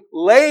I'm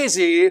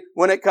lazy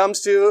when it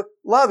comes to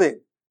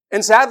loving.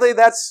 And sadly,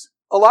 that's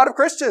a lot of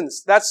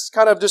Christians. That's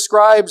kind of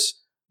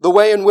describes the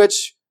way in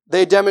which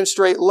they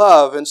demonstrate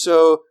love. And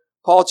so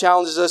Paul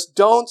challenges us,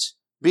 don't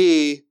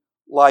be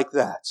like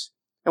that.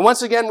 And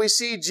once again, we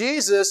see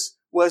Jesus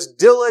was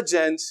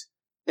diligent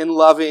in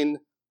loving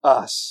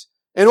us.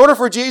 In order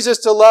for Jesus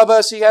to love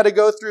us, he had to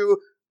go through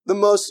the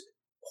most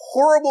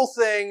horrible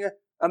thing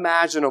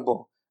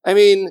imaginable. I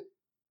mean,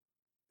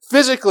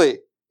 physically,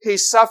 he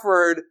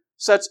suffered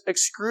such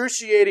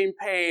excruciating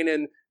pain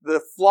and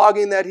the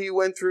flogging that he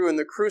went through and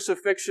the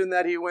crucifixion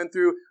that he went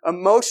through.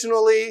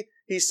 Emotionally,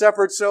 he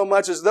suffered so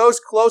much as those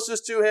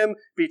closest to him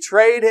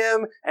betrayed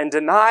him and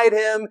denied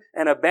him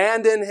and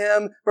abandoned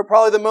him. But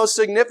probably the most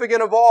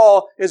significant of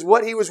all is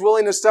what he was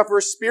willing to suffer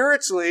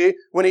spiritually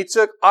when he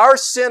took our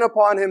sin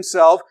upon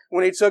himself,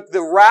 when he took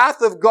the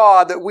wrath of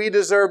God that we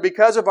deserve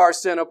because of our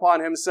sin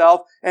upon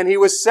himself, and he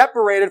was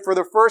separated for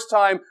the first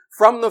time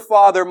from the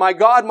Father. My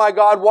God,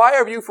 why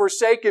have you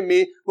forsaken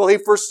me? Well, he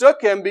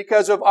forsook him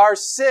because of our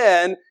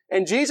sin,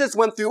 and Jesus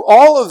went through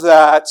all of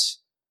that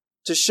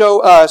to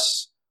show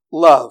us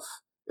love.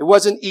 It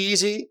wasn't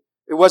easy.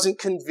 It wasn't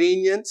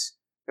convenient.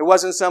 It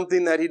wasn't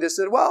something that he just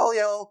said,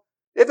 well,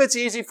 if it's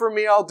easy for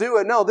me, I'll do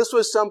it. No, this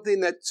was something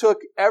that took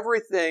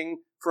everything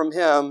from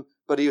him,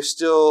 but he was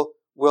still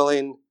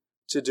willing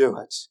to do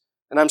it.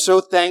 And I'm so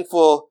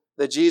thankful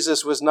that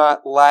Jesus was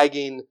not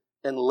lagging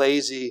and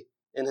lazy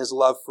in his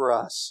love for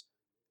us.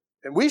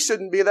 And we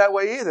shouldn't be that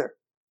way either.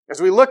 As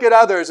we look at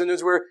others and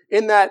as we're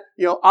in that,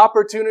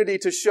 opportunity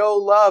to show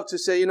love, to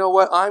say, you know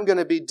what, I'm going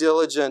to be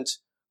diligent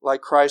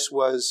like Christ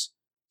was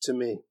to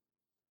me.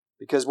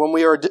 Because when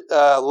we are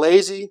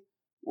lazy,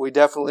 we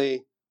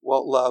definitely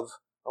won't love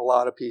a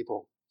lot of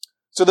people.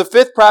 So the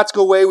fifth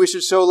practical way we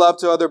should show love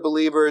to other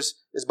believers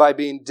is by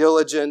being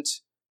diligent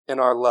in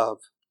our love.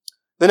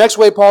 The next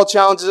way Paul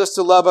challenges us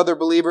to love other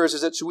believers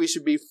is that we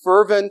should be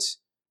fervent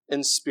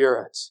in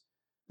spirit.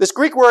 This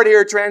Greek word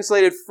here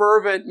translated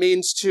fervent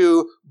means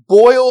to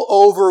boil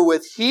over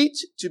with heat,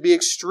 to be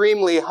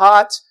extremely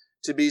hot,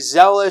 to be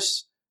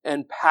zealous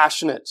and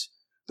passionate.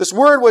 This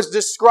word was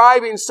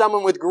describing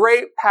someone with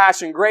great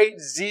passion, great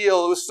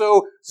zeal. It was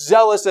so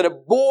zealous that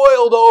it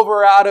boiled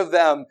over out of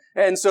them.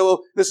 And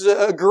so this is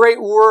a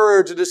great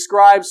word to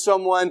describe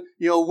someone,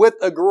 with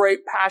a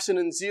great passion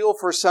and zeal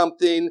for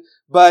something.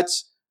 But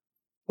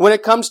when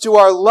it comes to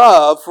our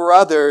love for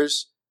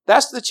others,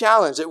 that's the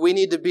challenge, that we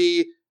need to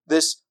be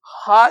this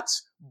hot,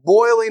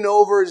 boiling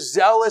over,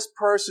 zealous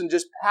person,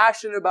 just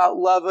passionate about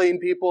loving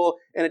people,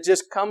 and it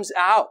just comes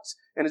out.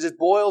 And it just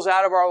boils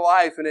out of our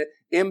life and it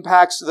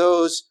impacts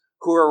those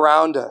who are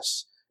around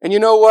us. And you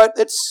know what?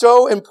 It's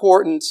so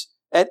important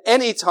at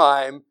any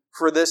time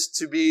for this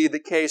to be the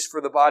case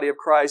for the body of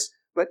Christ.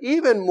 But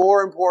even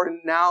more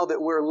important now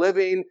that we're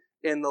living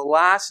in the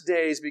last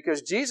days,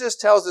 because Jesus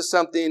tells us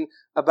something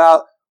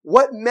about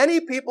what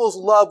many people's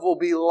love will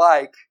be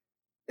like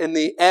in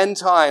the end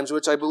times,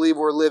 which I believe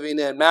we're living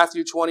in.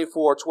 Matthew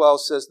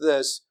 24:12 says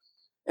this,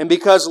 "And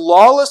because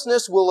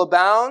lawlessness will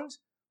abound,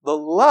 the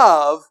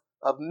love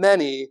of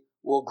many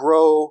will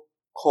grow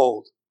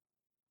cold."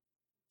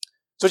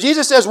 So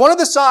Jesus says one of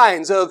the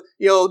signs of,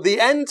 the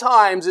end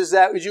times is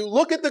that as you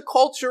look at the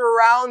culture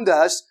around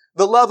us,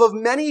 the love of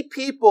many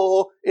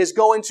people is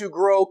going to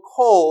grow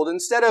cold.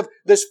 Instead of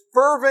this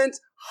fervent,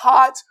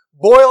 hot,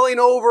 boiling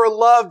over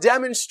love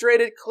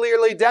demonstrated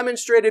clearly,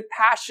 demonstrated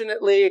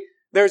passionately,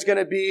 there's going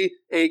to be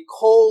a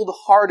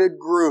cold-hearted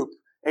group,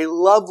 a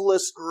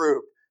loveless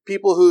group,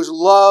 people whose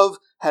love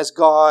has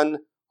gone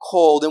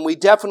cold. And we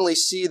definitely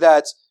see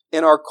that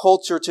in our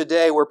culture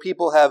today, where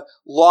people have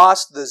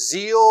lost the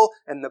zeal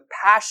and the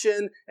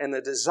passion and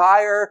the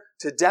desire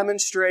to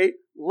demonstrate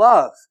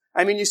love.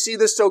 I mean, you see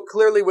this so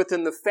clearly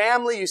within the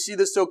family. You see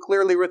this so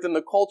clearly within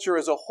the culture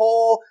as a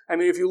whole. I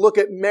mean, if you look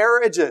at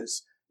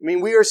marriages,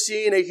 we are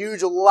seeing a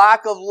huge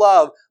lack of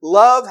love.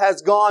 Love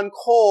has gone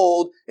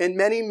cold in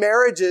many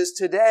marriages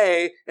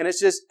today, and it's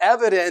just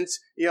evident,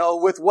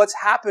 with what's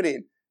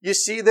happening. You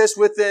see this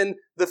within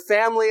the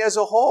family as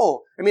a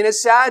whole. I mean,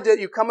 it's sad that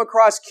you come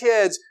across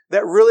kids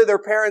that really their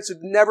parents have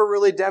never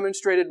really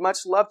demonstrated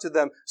much love to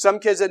them. Some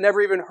kids that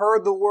never even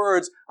heard the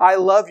words, "I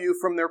love you,"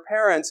 from their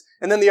parents.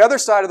 And then the other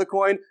side of the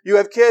coin, you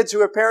have kids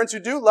who have parents who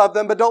do love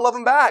them but don't love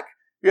them back.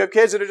 You have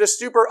kids that are just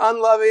super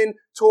unloving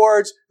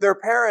towards their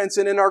parents.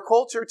 And in our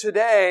culture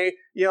today,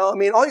 all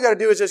you got to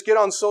do is just get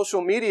on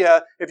social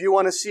media if you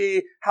want to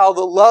see how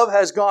the love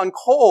has gone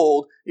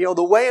cold.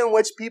 The way in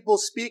which people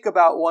speak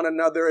about one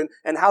another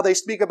and how they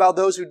speak about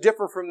those who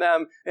differ from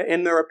them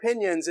in their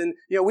opinions. And,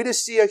 we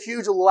just see a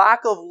huge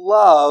lack of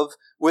love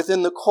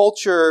within the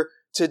culture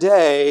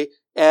today.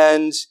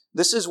 And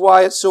this is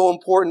why it's so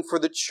important for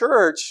the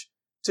church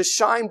to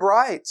shine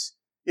bright.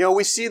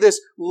 We see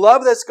this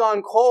love that's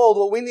gone cold.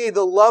 Well, we need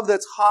the love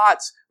that's hot,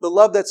 the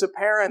love that's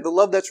apparent, the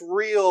love that's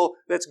real,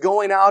 that's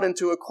going out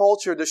into a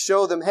culture to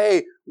show them,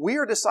 hey, we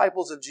are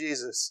disciples of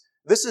Jesus.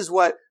 This is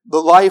what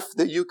the life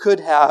that you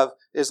could have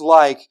is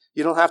like.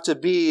 You don't have to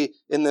be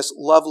in this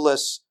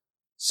loveless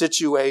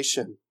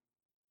situation.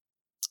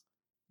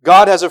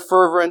 God has a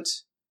fervent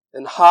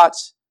and hot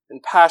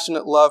and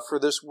passionate love for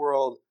this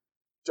world.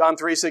 John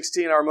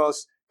 3:16, our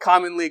most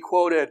commonly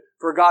quoted,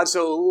 "For God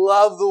so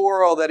loved the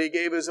world that He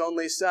gave His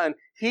only Son."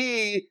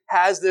 He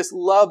has this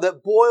love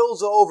that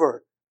boils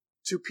over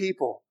to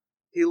people.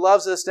 He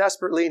loves us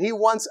desperately, and He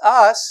wants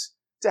us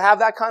to have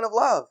that kind of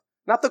love.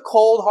 Not the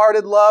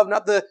cold-hearted love,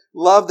 not the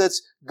love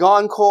that's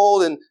gone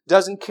cold and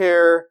doesn't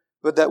care,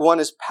 but that one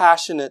is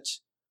passionate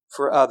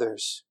for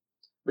others.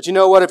 But you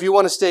know what? If you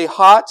want to stay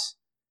hot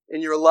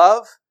in your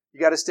love, you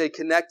got to stay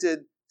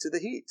connected to the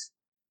heat.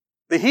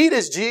 The heat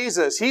is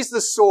Jesus. He's the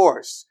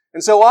source.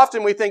 And so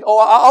often we think,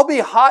 I'll be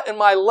hot in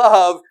my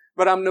love,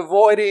 but I'm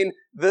avoiding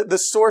the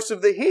source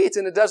of the heat,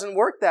 and it doesn't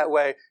work that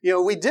way.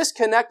 We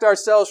disconnect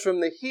ourselves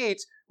from the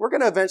heat, we're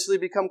going to eventually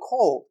become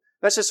cold.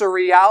 That's just a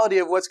reality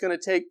of what's going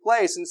to take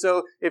place. And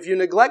so if you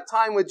neglect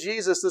time with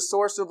Jesus, the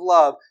source of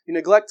love, you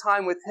neglect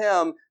time with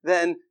Him,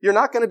 then you're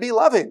not going to be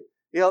loving.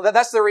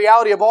 That's the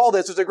reality of all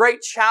this. It's a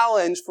great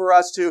challenge for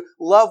us to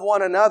love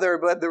one another,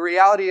 but the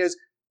reality is,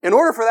 in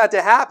order for that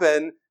to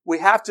happen, we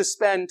have to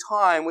spend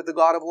time with the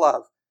God of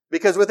love.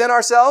 Because within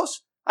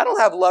ourselves, I don't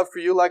have love for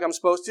you like I'm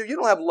supposed to. You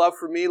don't have love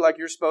for me like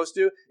you're supposed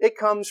to. It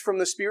comes from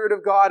the Spirit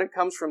of God. It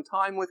comes from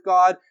time with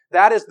God.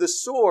 That is the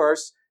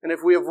source. And if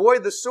we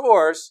avoid the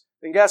source,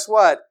 then guess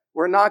what?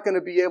 We're not going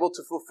to be able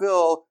to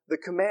fulfill the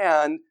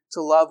command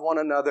to love one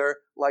another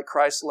like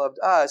Christ loved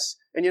us.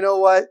 And you know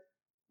what?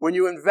 When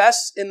you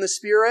invest in the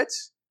Spirit,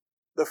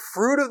 the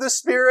fruit of the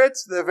Spirit,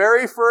 the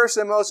very first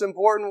and most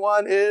important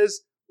one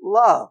is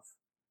love.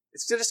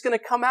 It's just going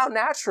to come out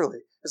naturally.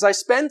 As I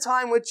spend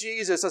time with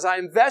Jesus, as I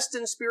invest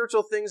in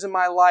spiritual things in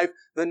my life,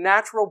 the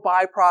natural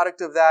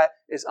byproduct of that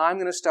is I'm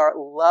going to start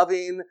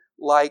loving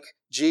like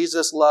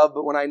Jesus loved.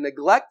 But when I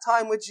neglect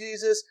time with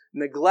Jesus,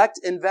 neglect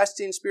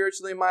investing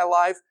spiritually in my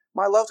life,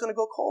 my love's going to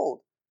go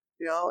cold.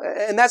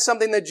 And that's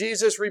something that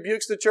Jesus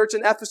rebukes the church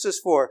in Ephesus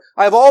for.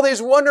 I have all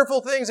these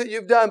wonderful things that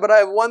you've done, but I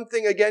have one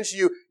thing against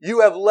you.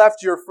 You have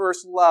left your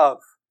first love.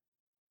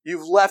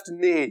 You've left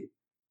me.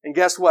 And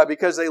guess what?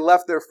 Because they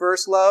left their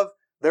first love,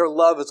 their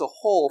love as a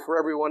whole for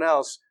everyone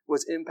else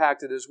was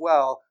impacted as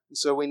well. And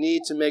so we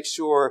need to make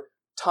sure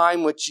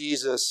time with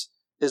Jesus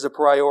is a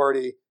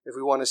priority if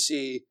we want to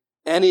see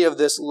any of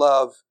this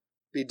love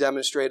be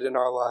demonstrated in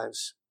our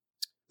lives.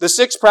 The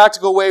sixth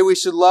practical way we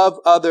should love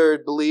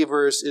other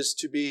believers is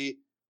to be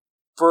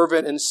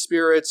fervent in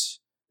spirit.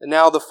 And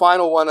now the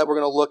final one that we're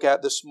going to look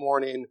at this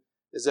morning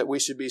is that we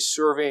should be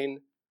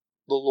serving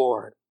the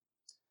Lord.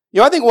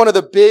 I think one of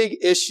the big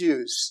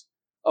issues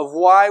of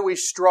why we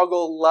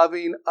struggle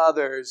loving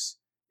others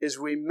is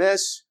we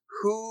miss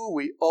who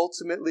we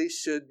ultimately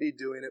should be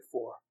doing it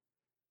for.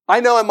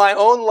 I know in my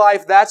own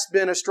life that's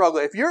been a struggle.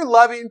 If you're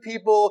loving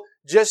people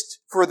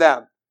just for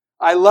them,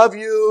 I love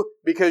you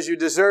because you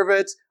deserve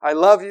it. I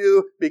love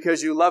you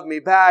because you love me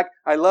back.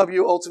 I love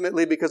you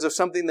ultimately because of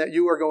something that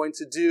you are going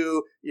to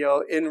do,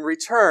 in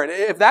return.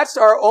 If that's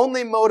our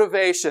only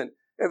motivation,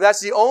 if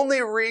that's the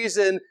only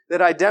reason that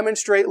I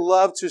demonstrate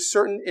love to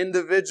certain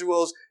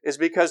individuals is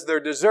because they're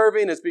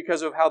deserving, it's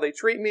because of how they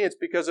treat me, it's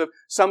because of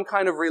some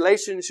kind of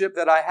relationship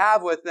that I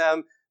have with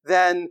them,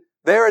 then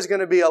there is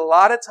going to be a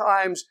lot of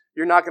times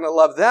you're not going to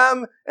love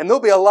them, and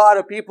there'll be a lot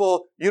of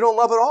people you don't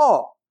love at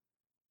all.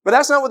 But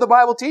that's not what the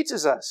Bible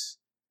teaches us.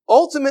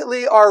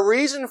 Ultimately, our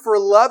reason for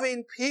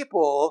loving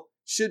people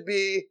should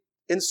be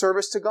in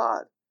service to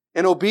God,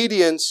 in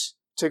obedience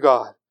to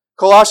God.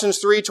 Colossians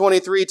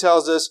 3:23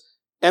 tells us,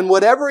 "And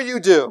whatever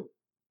you do,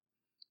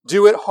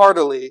 do it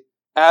heartily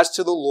as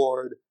to the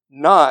Lord,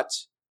 not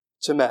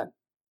to men."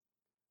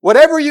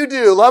 Whatever you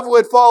do, love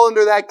would fall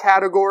under that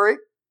category.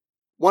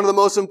 One of the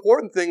most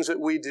important things that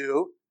we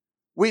do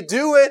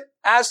it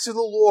as to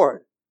the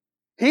Lord.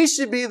 He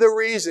should be the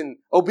reason.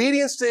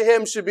 Obedience to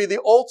Him should be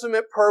the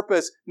ultimate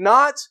purpose,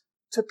 not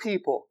to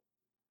people.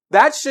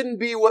 That shouldn't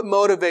be what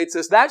motivates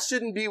us. That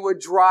shouldn't be what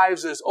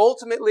drives us.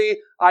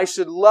 Ultimately, I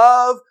should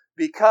love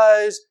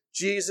because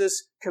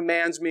Jesus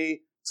commands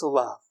me to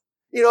love.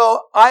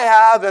 I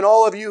have, and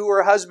all of you who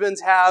are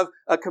husbands have,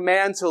 a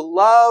command to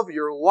love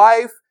your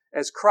wife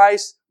as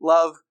Christ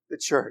loved the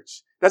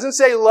church. It doesn't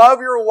say love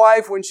your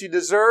wife when she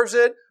deserves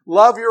it.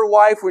 Love your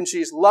wife when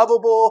she's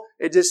lovable.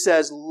 It just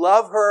says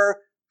love her,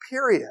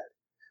 period.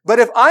 But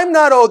if I'm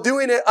not all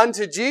doing it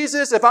unto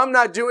Jesus, if I'm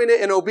not doing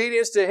it in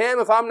obedience to Him,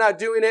 if I'm not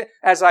doing it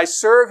as I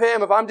serve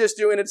Him, if I'm just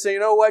doing it saying, you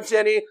know what,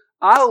 Jenny,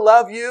 I'll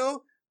love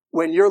you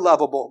when you're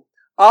lovable.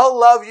 I'll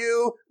love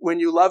you when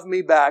you love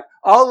me back.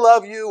 I'll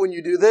love you when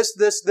you do this.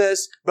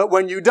 But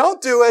when you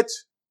don't do it,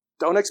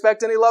 don't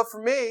expect any love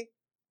from me.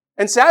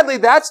 And sadly,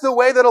 that's the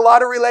way that a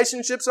lot of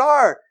relationships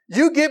are.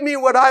 You give me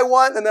what I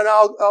want, and then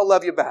I'll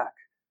love you back.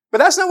 But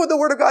that's not what the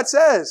Word of God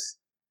says.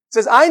 It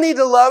says, I need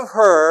to love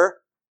her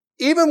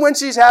even when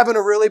she's having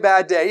a really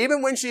bad day,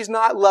 even when she's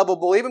not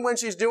lovable, even when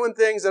she's doing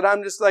things that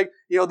I'm just like,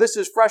 this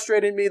is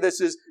frustrating me, this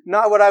is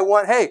not what I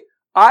want. Hey,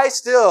 I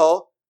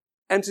still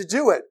am to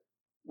do it.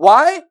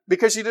 Why?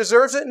 Because she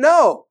deserves it?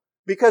 No.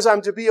 Because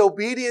I'm to be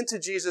obedient to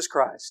Jesus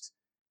Christ.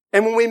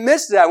 And when we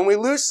miss that, when we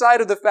lose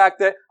sight of the fact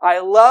that I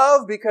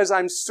love because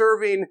I'm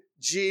serving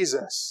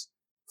Jesus,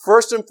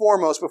 first and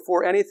foremost,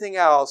 before anything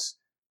else,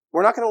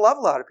 we're not going to love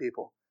a lot of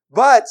people.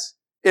 But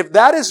if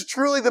that is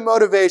truly the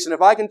motivation,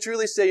 if I can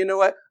truly say, you know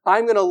what,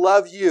 I'm going to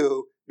love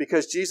you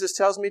because Jesus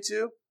tells me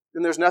to,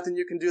 then there's nothing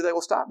you can do that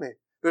will stop me.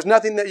 There's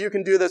nothing that you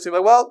can do that's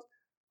like, well,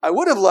 I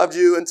would have loved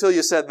you until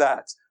you said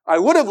that. I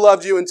would have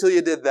loved you until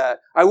you did that.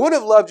 I would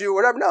have loved you or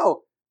whatever.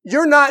 No,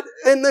 you're not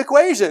in the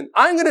equation.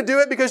 I'm going to do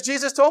it because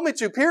Jesus told me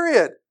to,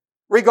 period.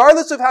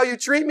 Regardless of how you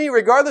treat me,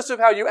 regardless of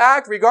how you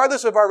act,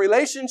 regardless of our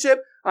relationship,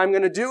 I'm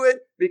going to do it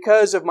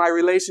because of my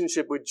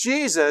relationship with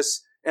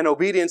Jesus and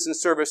obedience and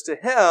service to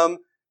Him.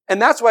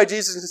 And that's why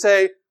Jesus can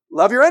say,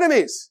 love your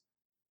enemies.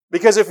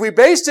 Because if we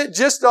based it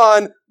just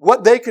on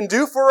what they can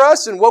do for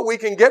us and what we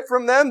can get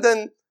from them,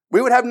 then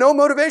we would have no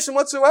motivation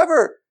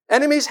whatsoever.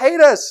 Enemies hate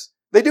us.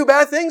 They do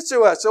bad things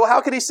to us. So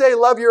how could He say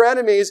love your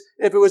enemies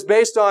if it was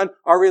based on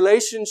our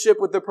relationship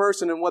with the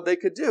person and what they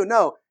could do?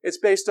 No, it's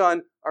based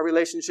on our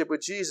relationship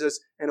with Jesus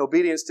and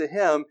obedience to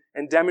Him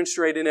and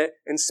demonstrating it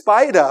in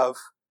spite of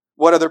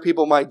what other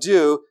people might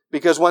do.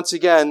 Because once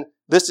again,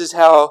 this is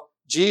how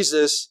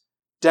Jesus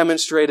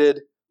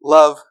demonstrated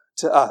love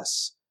to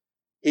us.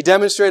 He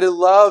demonstrated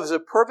love as a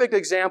perfect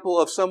example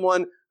of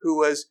someone who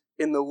was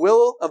in the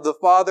will of the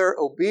Father,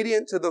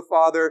 obedient to the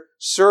Father,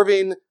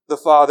 serving the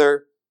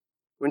Father.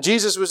 When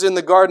Jesus was in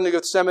the Garden of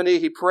Gethsemane,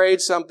 He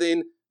prayed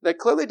something that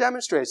clearly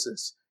demonstrates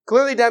this.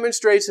 Clearly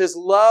demonstrates His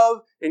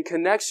love in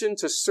connection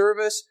to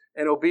service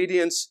and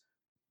obedience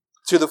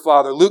to the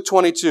Father. Luke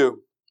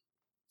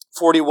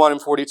 22:41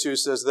 and 42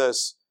 says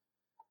this.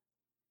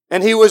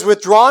 And He was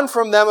withdrawn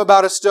from them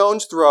about a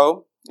stone's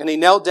throw, and He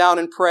knelt down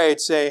and prayed,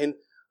 saying,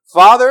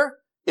 Father,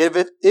 if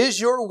it is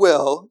your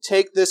will,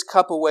 take this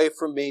cup away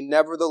from me.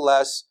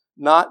 Nevertheless,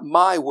 not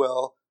my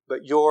will,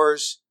 but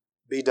yours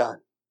be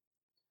done.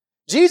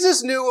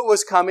 Jesus knew what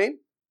was coming.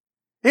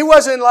 He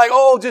wasn't like,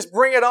 oh, just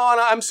bring it on.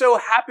 I'm so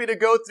happy to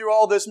go through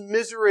all this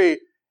misery.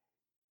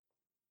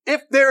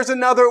 If there's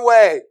another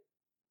way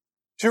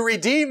to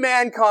redeem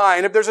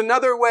mankind, if there's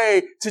another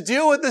way to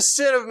deal with the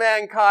sin of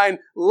mankind,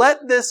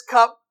 let this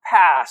cup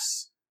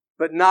pass,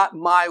 but not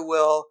my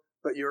will,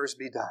 but yours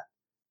be done.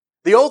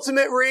 The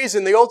ultimate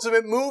reason, the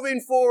ultimate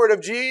moving forward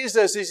of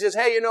Jesus, He says,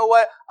 hey, you know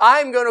what?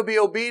 I'm going to be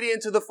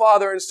obedient to the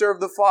Father and serve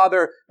the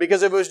Father,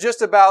 because if it was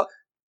just about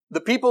the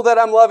people that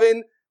I'm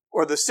loving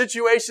or the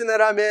situation that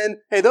I'm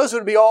in, hey, those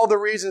would be all the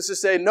reasons to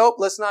say, nope,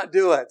 let's not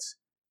do it.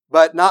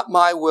 But not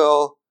my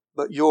will,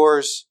 but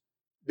yours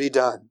be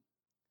done.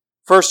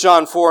 1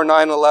 John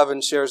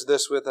 4:9-11 shares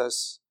this with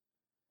us.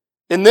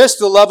 In this,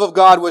 the love of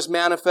God was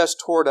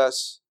manifest toward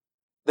us,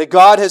 that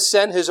God has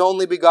sent His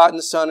only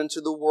begotten Son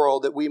into the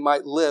world that we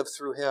might live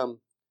through Him.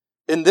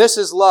 And this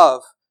is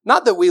love,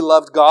 not that we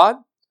loved God,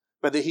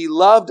 but that He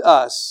loved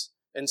us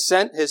and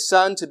sent His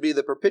Son to be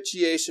the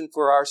propitiation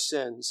for our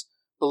sins.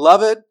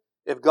 Beloved,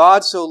 if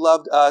God so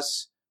loved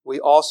us, we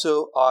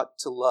also ought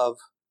to love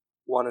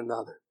one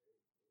another.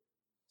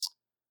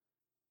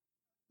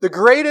 The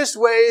greatest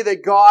way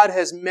that God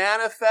has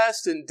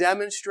manifested and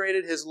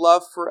demonstrated His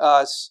love for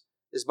us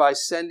is by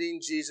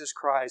sending Jesus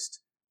Christ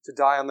to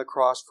die on the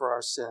cross for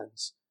our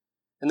sins.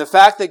 And the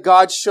fact that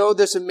God showed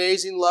this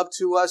amazing love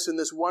to us in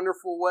this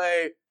wonderful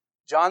way,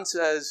 John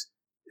says,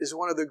 is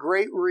one of the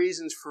great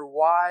reasons for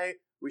why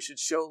we should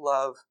show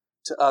love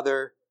to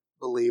other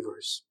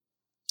believers.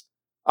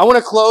 I want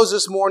to close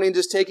this morning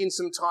just taking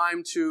some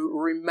time to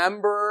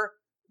remember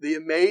the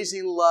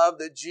amazing love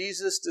that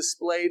Jesus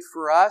displayed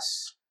for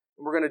us.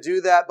 And we're going to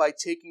do that by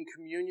taking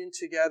communion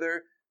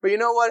together. But you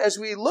know what? As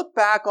we look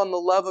back on the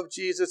love of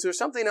Jesus, there's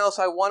something else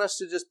I want us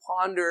to just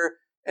ponder.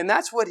 And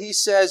that's what He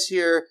says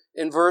here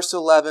in verse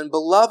 11.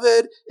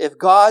 Beloved, if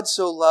God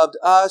so loved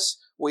us,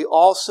 we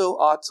also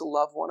ought to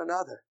love one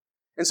another.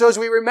 And so as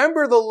we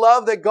remember the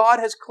love that God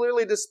has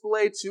clearly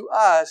displayed to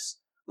us,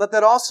 let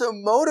that also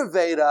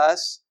motivate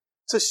us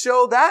to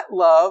show that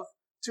love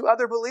to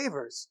other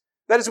believers.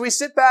 That as we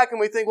sit back and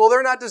we think, well,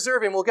 they're not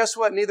deserving. Well, guess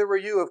what? Neither were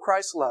you of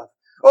Christ's love.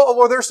 Oh,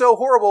 well, they're so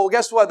horrible. Well,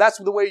 guess what? That's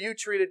the way you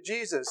treated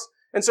Jesus.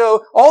 And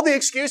so all the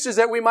excuses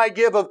that we might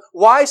give of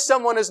why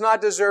someone is not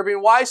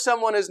deserving, why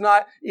someone is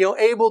not,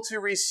 able to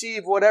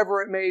receive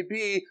whatever it may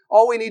be,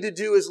 all we need to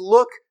do is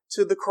look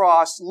to the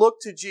cross, look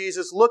to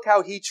Jesus, look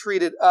how he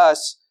treated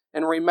us,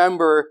 and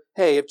remember,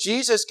 hey, if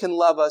Jesus can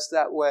love us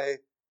that way,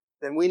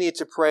 then we need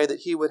to pray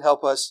that he would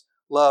help us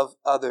love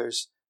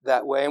others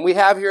that way. And we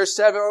have here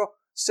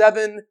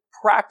seven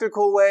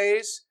practical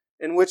ways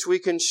in which we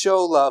can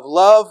show love.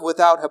 Love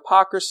without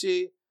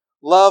hypocrisy.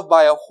 Love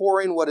by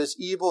abhorring what is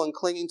evil and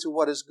clinging to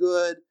what is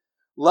good.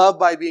 Love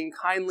by being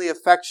kindly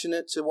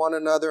affectionate to one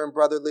another in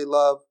brotherly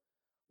love.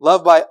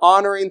 Love by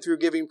honoring through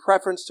giving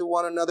preference to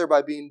one another,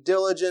 by being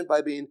diligent,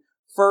 by being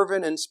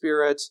fervent in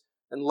spirit.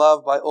 And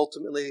love by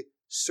ultimately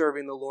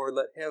serving the Lord.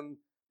 Let him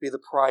be the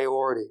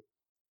priority.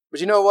 But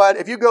you know what?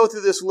 If you go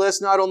through this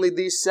list, not only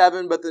these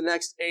 7, but the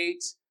next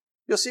 8,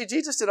 you'll see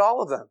Jesus did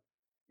all of them.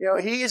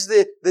 He is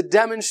the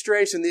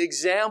demonstration, the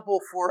example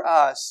for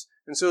us.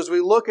 And so as we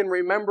look and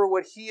remember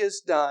what he has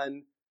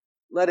done,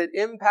 let it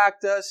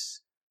impact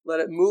us. Let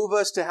it move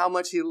us to how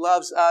much he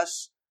loves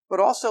us.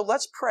 But also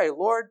let's pray,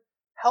 Lord,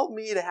 help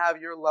me to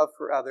have your love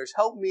for others.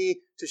 Help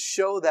me to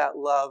show that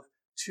love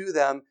to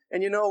them.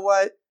 And you know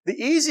what? The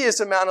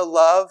easiest amount of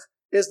love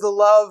is the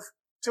love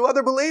to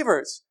other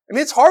believers. I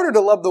mean, it's harder to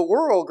love the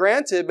world,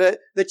 granted, but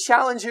the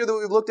challenge here that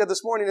we've looked at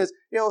this morning is,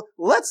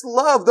 let's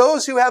love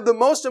those who have the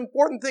most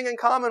important thing in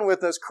common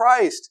with us,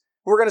 Christ,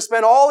 who we're going to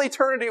spend all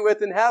eternity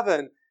with in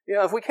heaven.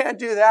 If we can't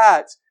do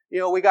that,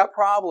 we got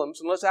problems.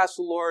 And let's ask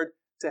the Lord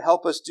to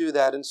help us do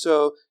that. And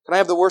so, can I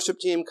have the worship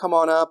team come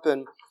on up?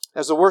 And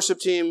as the worship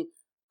team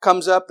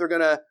comes up, they're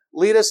going to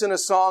lead us in a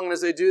song. And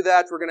as they do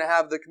that, we're going to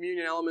have the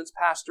communion elements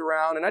passed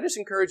around. And I just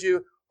encourage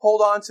you,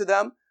 hold on to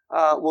them.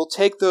 We'll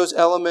take those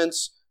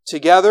elements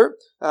together.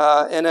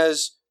 And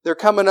as they're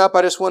coming up,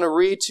 I just want to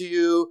read to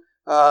you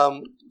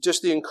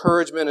just the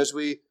encouragement as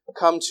we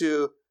come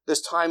to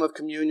this time of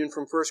communion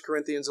from 1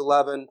 Corinthians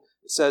 11.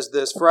 It says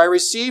this, "For I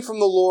received from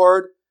the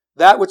Lord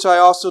that which I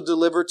also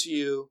delivered to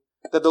you,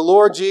 that the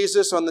Lord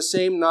Jesus, on the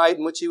same night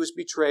in which he was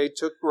betrayed,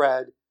 took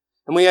bread.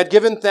 And when he had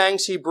given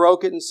thanks, he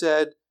broke it and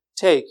said,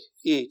 'Take,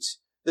 eat.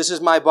 This is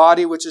my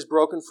body which is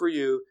broken for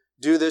you.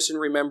 Do this in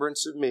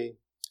remembrance of me.'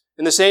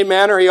 In the same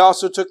manner, he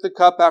also took the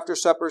cup after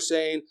supper,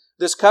 saying,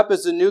 'This cup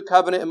is the new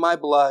covenant in my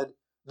blood.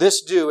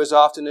 This do as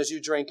often as you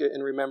drink it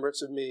in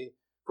remembrance of me.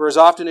 For as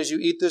often as you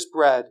eat this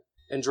bread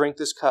and drink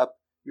this cup,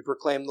 you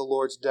proclaim the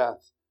Lord's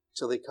death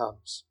till he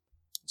comes.'"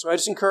 So I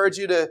just encourage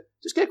you to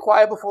just get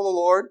quiet before the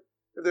Lord.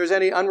 If there's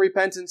any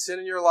unrepentant sin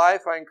in your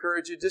life, I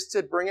encourage you just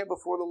to bring it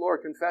before the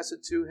Lord. Confess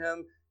it to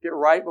him. Get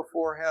right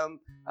before him.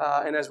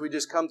 And as we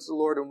just come to the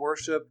Lord and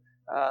worship,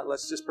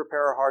 let's just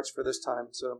prepare our hearts for this time. So